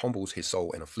 and humbles his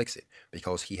soul and afflicts it,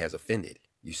 because he has offended.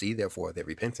 You see, therefore, that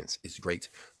repentance is great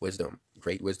wisdom.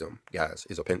 Great wisdom, guys,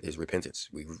 is repentance.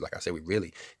 Like I said, we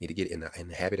really need to get in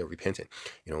the habit of repenting.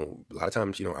 A lot of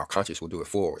times, our conscience will do it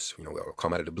for us. It'll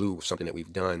come out of the blue with something that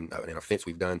we've done, an offense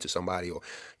we've done to somebody, or,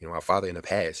 our father in the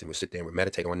past, and we'll sit there and we'll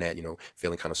meditate on that,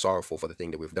 feeling kind of sorrowful for the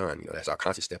thing that we've done. That's our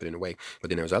conscience stepping in the way.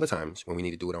 But then there's other times when we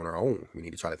need to do it on our own. We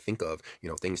need to try to think of,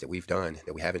 things that we've done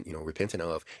that we haven't, repentant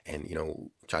of, and,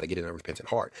 try to get in a repentant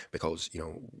heart, because,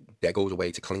 that goes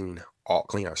away to clean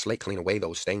our slate, clean away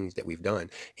those things that we've done,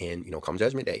 and, come come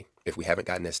Judgment Day, if we haven't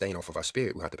gotten that stain off of our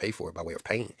spirit, we'll have to pay for it by way of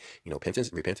pain.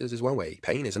 Repentance is one way.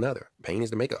 Pain is another. Pain is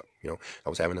the makeup. I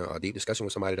was having a deep discussion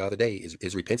with somebody the other day.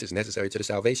 Is repentance necessary to the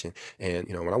salvation? And,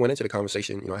 when I went into the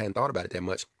conversation, I hadn't thought about it that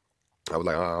much. I was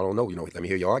like, I don't know, let me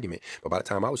hear your argument. But by the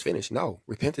time I was finished, no,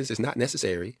 repentance is not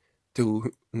necessary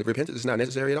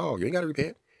at all. You ain't got to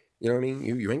repent. You know what I mean?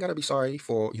 You ain't got to be sorry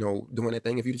for, doing that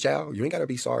thing. If you're the child, you ain't got to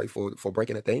be sorry for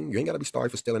breaking a thing. You ain't got to be sorry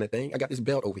for stealing a thing. I got this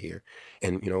belt over here,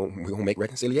 and, we're going to make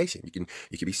reconciliation. You can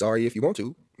be sorry if you want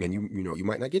to, and you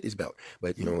might not get this belt.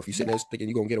 But, if you're sitting there thinking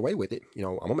you're going to get away with it, I'm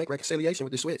going to make reconciliation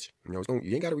with the switch. You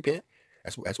ain't got to repent.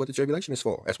 That's what the tribulation is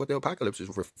for. That's what the apocalypse is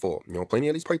for. Plenty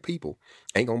of these people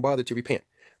ain't going to bother to repent.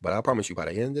 But I promise you, by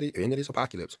the end of this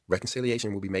apocalypse,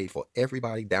 reconciliation will be made for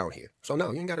everybody down here. So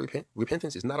no, you ain't got to repent.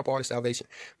 Repentance is not a part of salvation.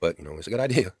 But, it's a good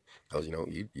idea. Because,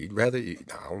 you'd rather,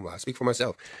 I speak for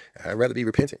myself. I'd rather be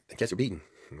repentant than catch a beating.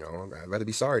 I'd rather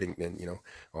be sorry than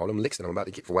all them licks that I'm about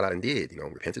to get for what I done did.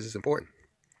 Repentance is important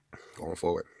going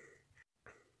forward.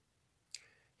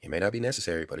 It may not be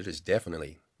necessary, but it is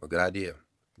definitely a good idea.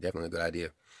 Definitely a good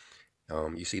idea.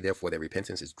 You see, therefore, that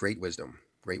repentance is great wisdom.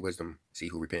 Great wisdom. See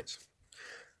who repents.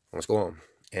 Let's go on.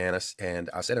 And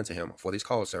I said unto him, for this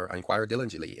cause, sir, I inquire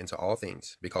diligently into all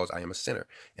things, because I am a sinner,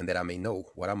 and that I may know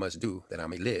what I must do, that I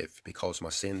may live, because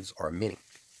my sins are many.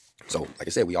 So, like I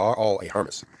said, we are all a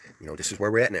Hermas. This is where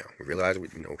we're at now. We realize,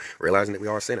 realizing that we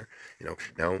are a sinner.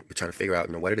 Now we're trying to figure out,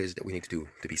 what it is that we need to do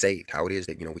to be saved. How it is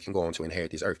that, we can go on to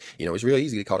inherit this earth. It's real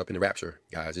easy to get caught up in the rapture,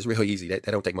 guys. It's real easy. That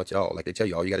don't take much at all. Like they tell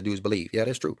you, all you got to do is believe. Yeah,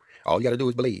 that's true. All you got to do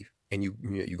is believe. And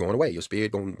you're going away. Your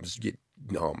spirit going to get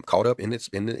caught up in the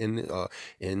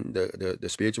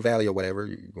spiritual valley or whatever.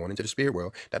 You're going into the spirit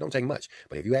world. That don't take much.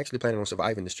 But if you actually planning on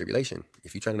surviving this tribulation,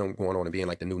 if you're planning on going on and being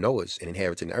like the new Noahs and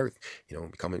inheriting the earth,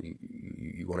 becoming,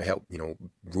 you want to help,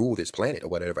 rule this planet or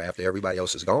whatever after everybody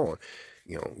else is gone.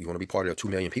 You want to be part of the 2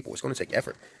 million people. It's going to take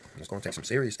effort. It's going to take some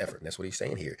serious effort. And that's what he's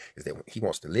saying here, is that he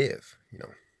wants to live.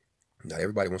 Not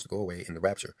everybody wants to go away in the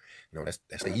rapture.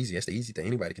 That's the easy thing.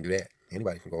 Anybody can do that.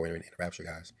 Anybody can go away in the rapture,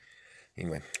 guys.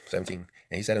 Anyway, 17.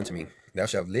 And he said unto me, thou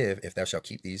shalt live if thou shalt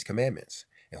keep these commandments.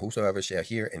 And whosoever shall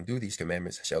hear and do these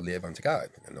commandments shall live unto God.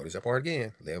 And notice that part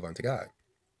again, live unto God.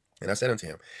 And I said unto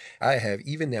him, I have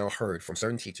even now heard from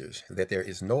certain teachers that there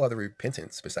is no other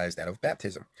repentance besides that of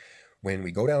baptism, when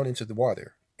we go down into the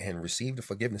water and receive the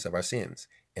forgiveness of our sins,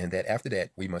 and that after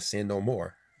that we must sin no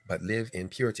more, but live in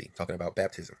purity. Talking about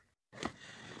baptism.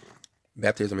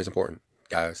 Baptism is important,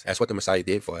 guys. That's what the Messiah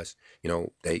did for us.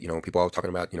 People are talking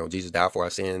about, Jesus died for our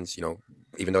sins,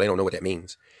 even though they don't know what that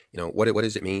means. What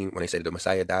does it mean when they say that the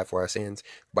Messiah died for our sins?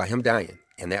 By him dying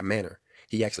in that manner,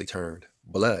 he actually turned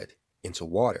blood into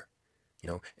water,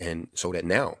 and so that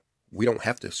now we don't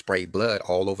have to spray blood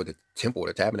all over the temple,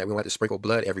 the tabernacle. We don't have to sprinkle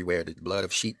blood everywhere, the blood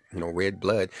of sheep, red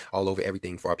blood all over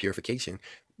everything for our purification.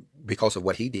 Because of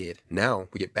what he did, now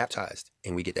we get baptized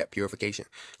and we get that purification.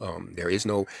 There is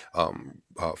no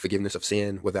forgiveness of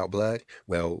sin without blood.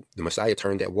 Well, the Messiah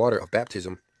turned that water of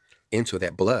baptism into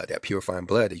that blood, that purifying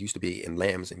blood that used to be in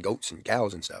lambs and goats and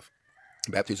cows and stuff.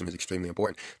 Baptism is extremely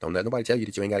important. Don't let nobody tell you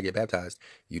that you ain't got to get baptized.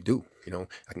 You do.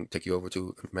 I can take you over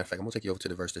to, matter of fact, I'm going to take you over to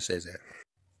the verse that says that.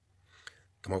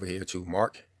 Come over here to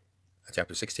Mark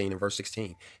chapter 16 and verse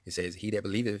 16. It says, he that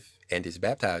believeth and is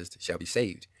baptized shall be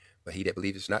saved, but he that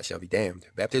believeth not shall be damned.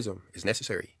 Baptism is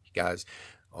necessary, guys.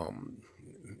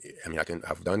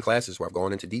 I've done classes where I've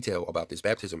gone into detail about this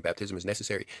baptism. Baptism is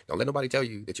necessary. Don't let nobody tell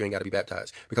you that you ain't got to be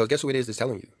baptized, because guess who it is that's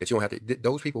telling you that you don't have to.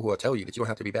 Those people who will tell you that you don't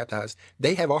have to be baptized,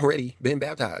 they have already been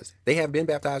baptized. They have been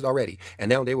baptized already, and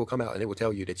now they will come out and they will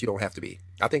tell you that you don't have to be.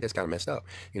 I think that's kind of messed up.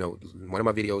 One of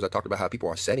my videos I talked about how people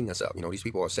are setting us up. These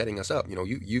people are setting us up.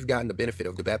 You've gotten the benefit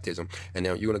of the baptism, and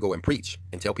now you're gonna go and preach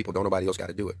and tell people don't nobody else got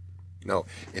to do it. No,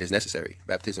 it is necessary.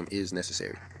 Baptism is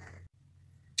necessary.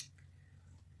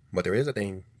 But there is a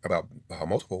thing about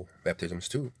multiple baptisms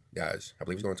too, guys. I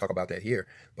believe he's going to talk about that here.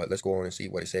 But let's go on and see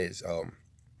what it says.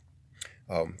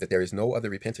 That there is no other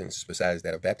repentance besides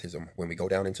that of baptism, when we go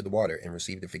down into the water and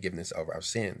receive the forgiveness of our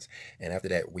sins. And after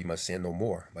that, we must sin no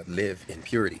more, but live in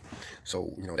purity.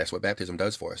 So, that's what baptism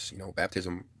does for us.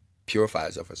 Baptism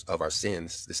purifies of our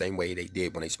sins the same way they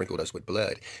did when they sprinkled us with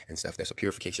blood and stuff. That's a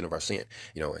purification of our sin.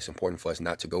 It's important for us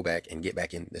not to go back and get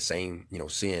back in the same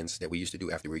sins that we used to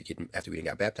do after we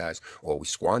got baptized, or we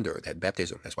squander that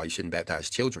baptism. That's why you shouldn't baptize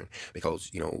children, because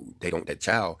that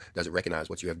child doesn't recognize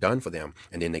what you have done for them,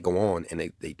 and then they go on and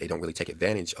they don't really take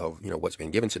advantage of what's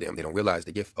been given to them. They don't realize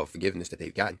the gift of forgiveness that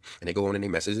they've gotten, and they go on and they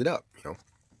messes it up.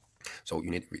 So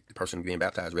the person being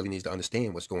baptized really needs to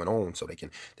understand what's going on, so they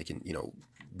can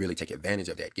really take advantage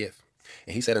of that gift.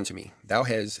 And he said unto me, thou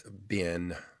hast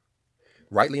been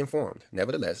rightly informed.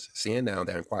 Nevertheless, seeing now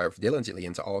that inquire diligently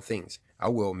into all things, I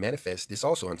will manifest this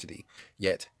also unto thee,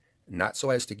 yet not so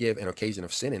as to give an occasion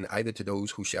of sinning either to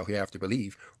those who shall hereafter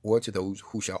believe, or to those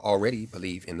who shall already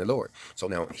believe in the Lord. So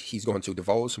now he's going to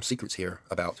divulge some secrets here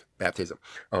about baptism.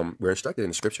 We're instructed in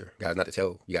the scripture, guys, not to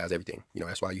tell you guys everything.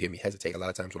 That's why you hear me hesitate a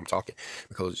lot of times when I'm talking,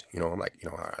 because I'm like,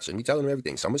 I shouldn't be telling them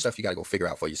everything. Some of the stuff you got to go figure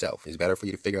out for yourself. It's better for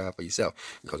you to figure out for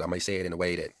yourself, because I might say it in a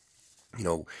way that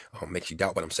makes you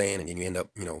doubt what I'm saying, and then you end up,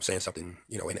 saying something,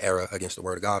 in error against the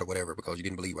word of God or whatever, because you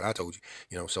didn't believe what I told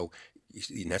you. So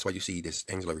and that's why you see this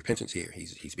angel of repentance here.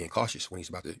 He's being cautious when he's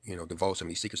about to, divulge some of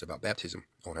these secrets about baptism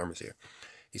on Hermas here.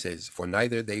 He says, for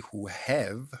neither they who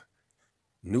have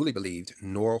newly believed,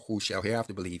 nor who shall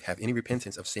hereafter believe, have any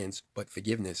repentance of sins, but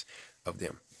forgiveness of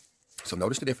them. So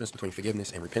notice the difference between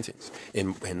forgiveness and repentance.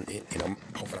 And I'm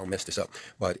hoping I don't mess this up,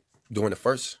 but during the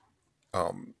first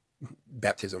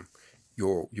baptism,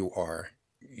 you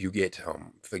get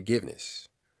forgiveness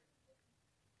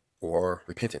or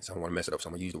repentance. I don't want to mess it up, so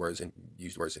I'm going to use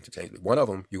the words interchangeably. One of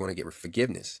them, you're going to get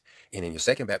forgiveness. And in your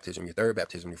second baptism, your third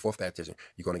baptism, your fourth baptism,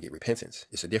 you're going to get repentance.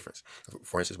 It's a difference.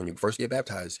 For instance, when you first get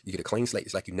baptized, you get a clean slate.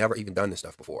 It's like you've never even done this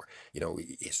stuff before.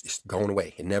 It's going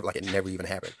away. It never even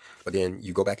happened. But then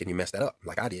you go back and you mess that up,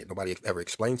 like I did. Nobody ever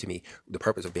explained to me the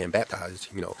purpose of being baptized.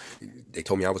 They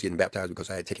told me I was getting baptized because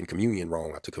I had taken communion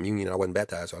wrong. I took communion and I wasn't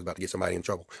baptized, so I was about to get somebody in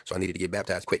trouble. So I needed to get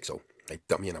baptized quick. So they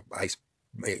dumped me in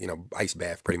ice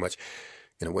bath pretty much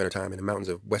in the wintertime in the mountains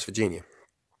of West Virginia.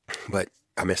 But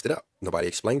I messed it up. Nobody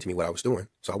explained to me what I was doing.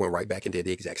 So I went right back and did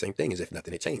the exact same thing as if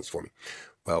nothing had changed for me.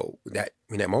 Well,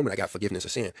 in that moment, I got forgiveness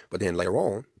of sin. But then later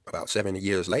on, about 7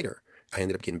 years later, I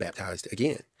ended up getting baptized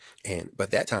again.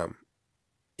 But that time,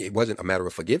 it wasn't a matter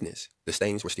of forgiveness. The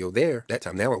stains were still there that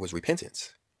time. Now it was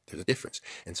repentance. There's a difference.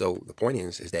 And so the point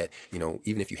is that,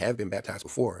 even if you have been baptized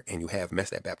before and you have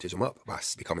messed that baptism up by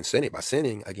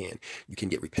sinning again, you can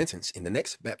get repentance in the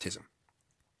next baptism.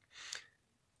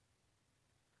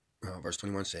 Verse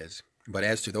 21 says, but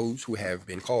as to those who have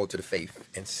been called to the faith,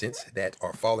 and since that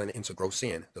are fallen into gross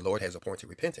sin, the Lord has appointed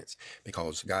repentance,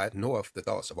 because God knoweth the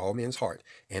thoughts of all men's heart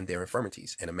and their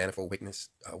infirmities, and the manifold wickedness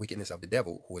of the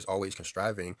devil, who is always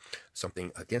contriving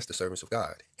something against the servants of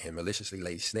God, and maliciously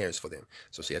lays snares for them.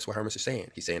 So see, that's what Hermas is saying.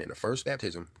 He's saying in the first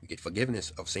baptism, you get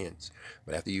forgiveness of sins.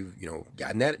 But after you've,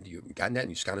 gotten that, and you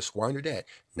just kind of squandered that,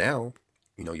 now,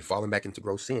 you're falling back into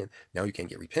gross sin. Now you can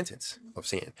get repentance of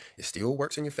sin. It still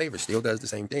works in your favor, still does the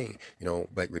same thing,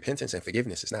 but repentance and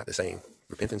forgiveness is not the same.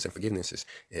 Repentance and forgiveness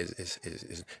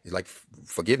is like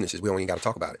forgiveness is we only got to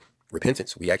talk about it.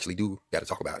 Repentance, we actually do got to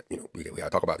talk about it. We got to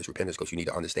talk about this repentance because you need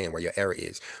to understand where your error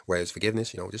is. Whereas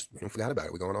forgiveness, just forgot about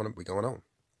it. We're going on.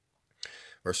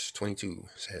 Verse 22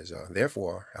 says,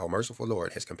 therefore, our merciful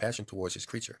Lord has compassion towards his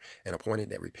creature, and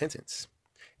appointed that repentance,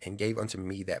 and gave unto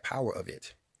me that power of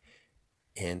it.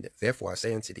 And therefore I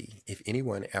say unto thee, if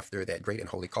anyone after that great and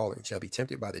holy calling shall be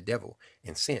tempted by the devil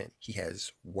and sin, he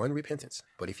has one repentance.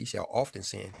 But if he shall often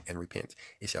sin and repent,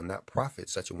 it shall not profit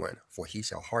such a one, for he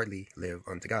shall hardly live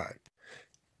unto God.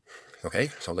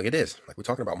 Okay, so look at this. Like, we're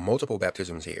talking about multiple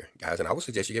baptisms here, guys, and I would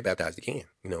suggest you get baptized again.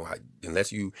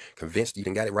 Unless you convinced you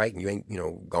didn't got it right and you ain't,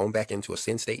 gone back into a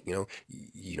sin state.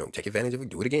 Take advantage of it.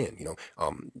 Do it again. You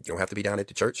don't have to be down at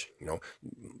the church. You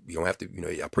don't have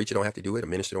to. A preacher don't have to do it. A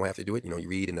minister don't have to do it. You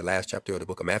read in the last chapter of the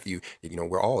book of Matthew that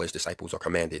we're all as disciples are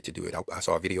commanded to do it. I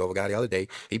saw a video of a guy the other day.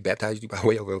 He baptized you by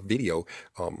way of a video.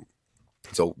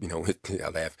 So I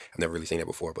laugh. I've never really seen that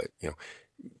before, but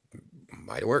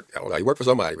might work. I don't know. It worked for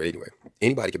somebody, but anyway,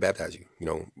 anybody can baptize you.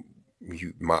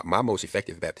 My most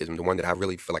effective baptism, the one that I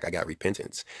really feel like I got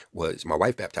repentance, was my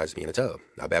wife baptized me in a tub.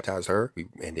 I baptized her,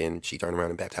 and then she turned around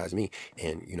and baptized me.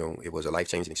 And, it was a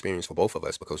life-changing experience for both of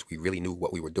us because we really knew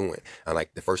what we were doing.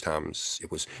 Unlike the first times,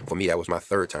 for me, that was my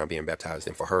third time being baptized.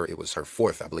 And for her, it was her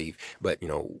fourth, I believe. But,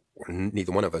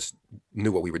 neither one of us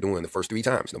knew what we were doing the first 3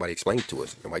 times. Nobody explained it to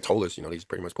us. Nobody told us, they just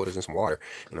pretty much put us in some water,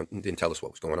 didn't tell us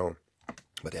what was going on.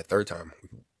 But that third time,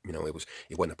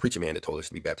 it wasn't a preacher man that told us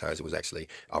to be baptized. It was actually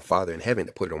our Father in heaven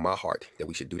that put it on my heart that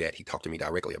we should do that. He talked to me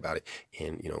directly about it,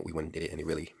 and we went and did it, and it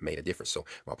really made a difference. So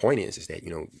my point is that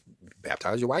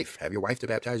baptize your wife, have your wife to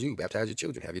baptize you, baptize your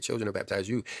children, have your children to baptize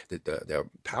you. The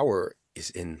power is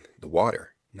in the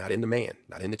water, not in the man,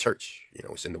 not in the church.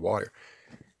 It's in the water.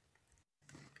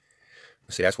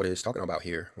 See, that's what it's talking about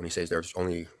here when he says there's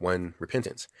only one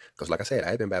repentance. Because like I said, I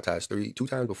had been baptized 2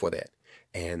 times before that.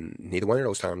 And neither one of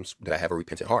those times did I have a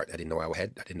repentant heart. I didn't know I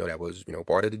didn't know that was,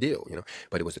 part of the deal,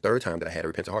 But it was the third time that I had a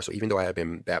repentant heart. So even though I had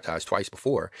been baptized twice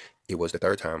before, it was the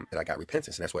third time that I got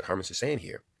repentance. And that's what Hermas is saying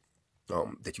here.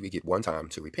 That you would get one time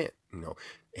to repent,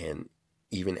 And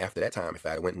even after that time, if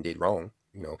I went and did wrong,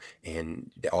 you know,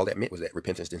 and all that meant was that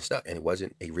repentance didn't stuck, and it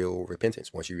wasn't a real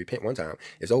repentance. Once you repent one time,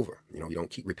 it's over. You know, you don't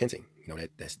keep repenting. You know,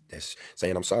 that's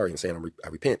saying I'm sorry and saying I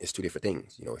repent is two different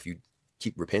things. You know, if you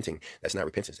keep repenting, that's not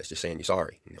repentance. That's just saying you're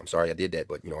sorry. You know, I'm sorry I did that,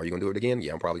 but you know, are you gonna do it again?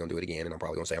 Yeah, I'm probably gonna do it again, and I'm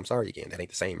probably gonna say I'm sorry again. That ain't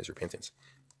the same as repentance.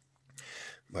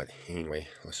 But anyway,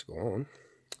 let's go on.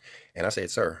 And I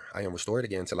said, Sir, I am restored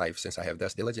again to life, since I have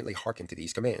thus diligently hearkened to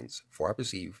these commands. For I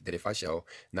perceive that if I shall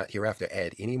not hereafter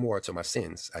add any more to my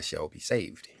sins, I shall be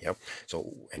saved. Yep.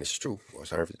 So, and it's true.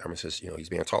 Hermas says, you know, he's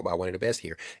being taught by one of the best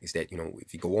here, is that, you know,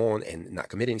 if you go on and not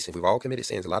commit any sins, we've all committed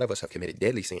sins. A lot of us have committed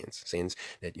deadly sins, sins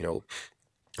that, you know,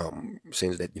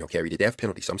 sins that, you know, carry the death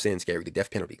penalty. Some sins carry the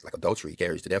death penalty, like adultery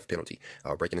carries the death penalty.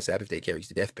 Breaking the Sabbath day carries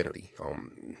the death penalty.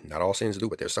 Not all sins do,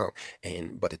 but there's some.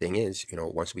 But the thing is, you know,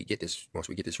 once we get this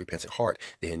repentant heart,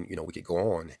 then, you know, we could go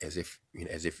on as if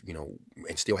you know,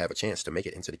 and still have a chance to make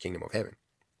it into the kingdom of heaven.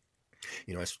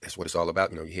 You know, that's what it's all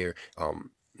about. You know, you hear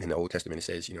in the Old Testament, it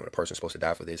says, you know, a person's supposed to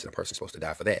die for this and a person's supposed to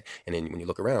die for that. And then when you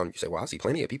look around, you say, well, I see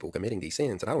plenty of people committing these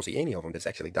sins, and I don't see any of them that's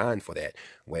actually dying for that.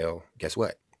 Well, guess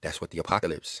what? That's what the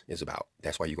apocalypse is about.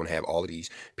 That's why you're going to have all of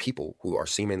these people who are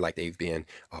seeming like they've been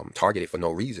targeted for no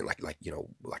reason. Like, you know,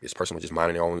 like this person was just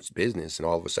minding their own business, and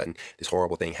all of a sudden this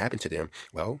horrible thing happened to them.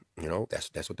 Well, you know,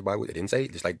 that's what the Bible, it didn't say.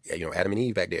 Just like, you know, Adam and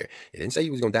Eve back there. It didn't say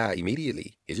he was going to die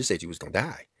immediately. It just said he was going to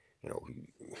die. You know,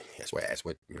 that's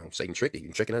what, you know, Satan tricked you.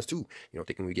 He's tricking us too. You know,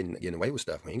 thinking we're getting away with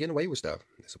stuff. We ain't getting away with stuff.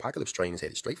 This apocalypse train is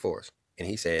headed straight for us. And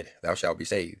he said, Thou shalt be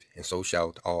saved, and so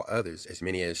shalt all others, as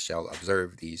many as shall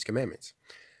observe these commandments.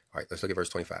 All right, let's look at verse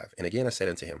 25. And again I said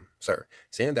unto him, Sir,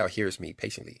 seeing thou hearest me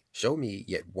patiently, show me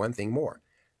yet one thing more.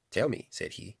 Tell me,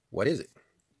 said he, what is it?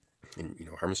 And, you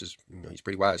know, Hermas is, you know, he's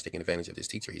pretty wise, taking advantage of this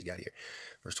teacher he's got here.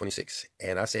 Verse 26.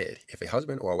 And I said, if a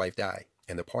husband or a wife die,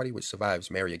 and the party which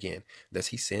survives marry again, does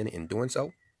he sin in doing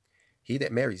so? He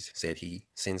that marries, said he,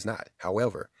 sins not.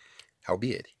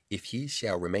 Howbeit, if he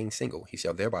shall remain single, he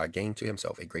shall thereby gain to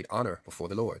himself a great honor before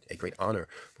the Lord. A great honor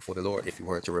before the Lord if he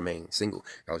were to remain single.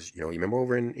 Because, you know, you remember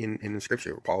over in the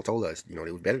scripture, Paul told us, you know,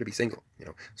 it was better to be single. You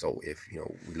know, so if, you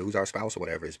know, we lose our spouse or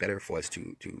whatever, it's better for us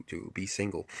to be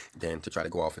single than to try to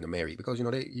go off and to marry. Because, you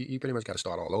know, you pretty much got to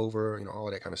start all over, you know, all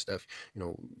that kind of stuff. You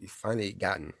know, you finally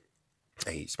gotten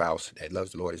a spouse that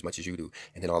loves the Lord as much as you do,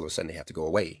 and then all of a sudden they have to go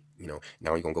away. You know,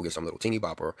 now you're gonna go get some little teeny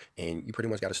bopper, and you pretty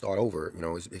much got to start over. You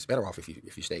know, it's better off if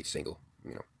you stay single.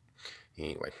 You know,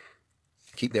 anyway.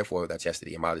 Keep therefore thy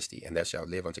chastity and modesty, and thou shalt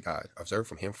live unto God. Observe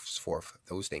from henceforth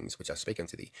those things which I spake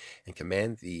unto thee, and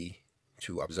command thee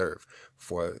to observe,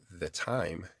 for the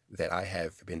time that I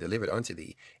have been delivered unto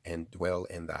thee, and dwell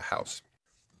in thy house.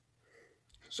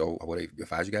 So I would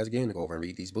advise you guys again to go over and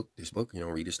read this book, you know,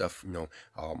 read this stuff, you know,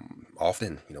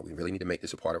 often. You know, we really need to make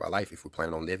this a part of our life if we're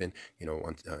planning on living, you know,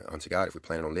 unto God, if we're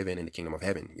planning on living in the kingdom of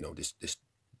heaven. You know, this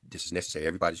is necessary.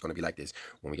 Everybody's going to be like this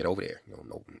when we get over there. You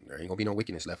know, there ain't going to be no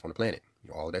wickedness left on the planet.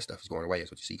 You know, all of that stuff is going away.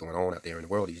 That's what you see going on out there in the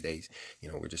world these days.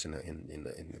 You know, we're just in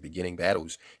the beginning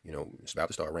battles. You know, it's about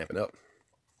to start ramping up.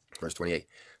 Verse 28.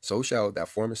 So shall thy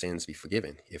former sins be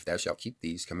forgiven, if thou shalt keep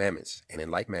these commandments, and in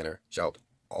like manner shalt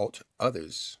all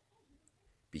others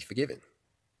be forgiven,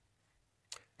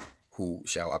 who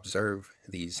shall observe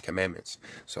these commandments.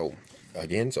 So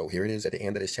again, so here it is at the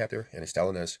end of this chapter, and it's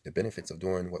telling us the benefits of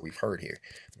doing what we've heard here.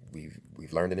 We've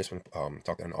learned in this one,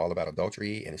 talking all about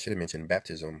adultery, and it should have mentioned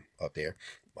baptism up there,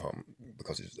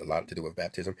 because it's a lot to do with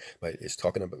baptism. But it's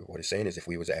talking about, what it's saying is, if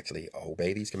we was to actually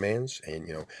obey these commands, and,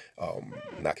 you know,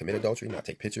 not commit adultery, not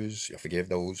take pictures, forgive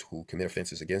those who commit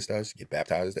offenses against us, get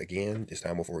baptized again, this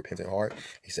time with a repentant heart.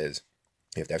 He says,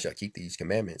 if thou shalt keep these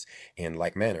commandments, in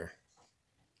like manner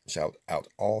shall out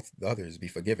all others be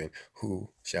forgiven, who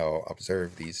shall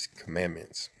observe these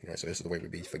commandments. You know, so this is the way we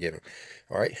be forgiven.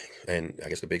 All right. And I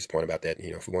guess the biggest point about that,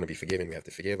 you know, if we want to be forgiven, we have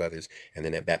to forgive others. And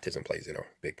then that baptism plays in a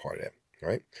big part of that. All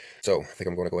right. So I think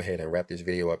I'm going to go ahead and wrap this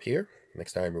video up here.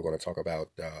 Next time, we're going to talk about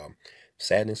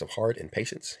sadness of heart and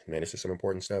patience. Man, this is some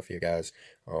important stuff here, guys.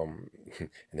 And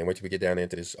then once we get down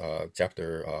into this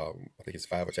chapter, I think it's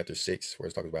 5 or chapter 6, where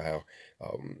it's talking about how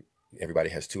everybody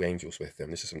has 2 angels with them.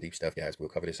 This is some deep stuff, guys. We'll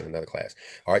cover this in another class.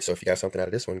 All right, so if you got something out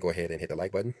of this one, go ahead and hit the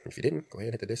like button. If you didn't, go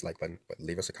ahead and hit the dislike button, but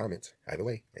leave us a comment either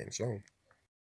way. And shalom.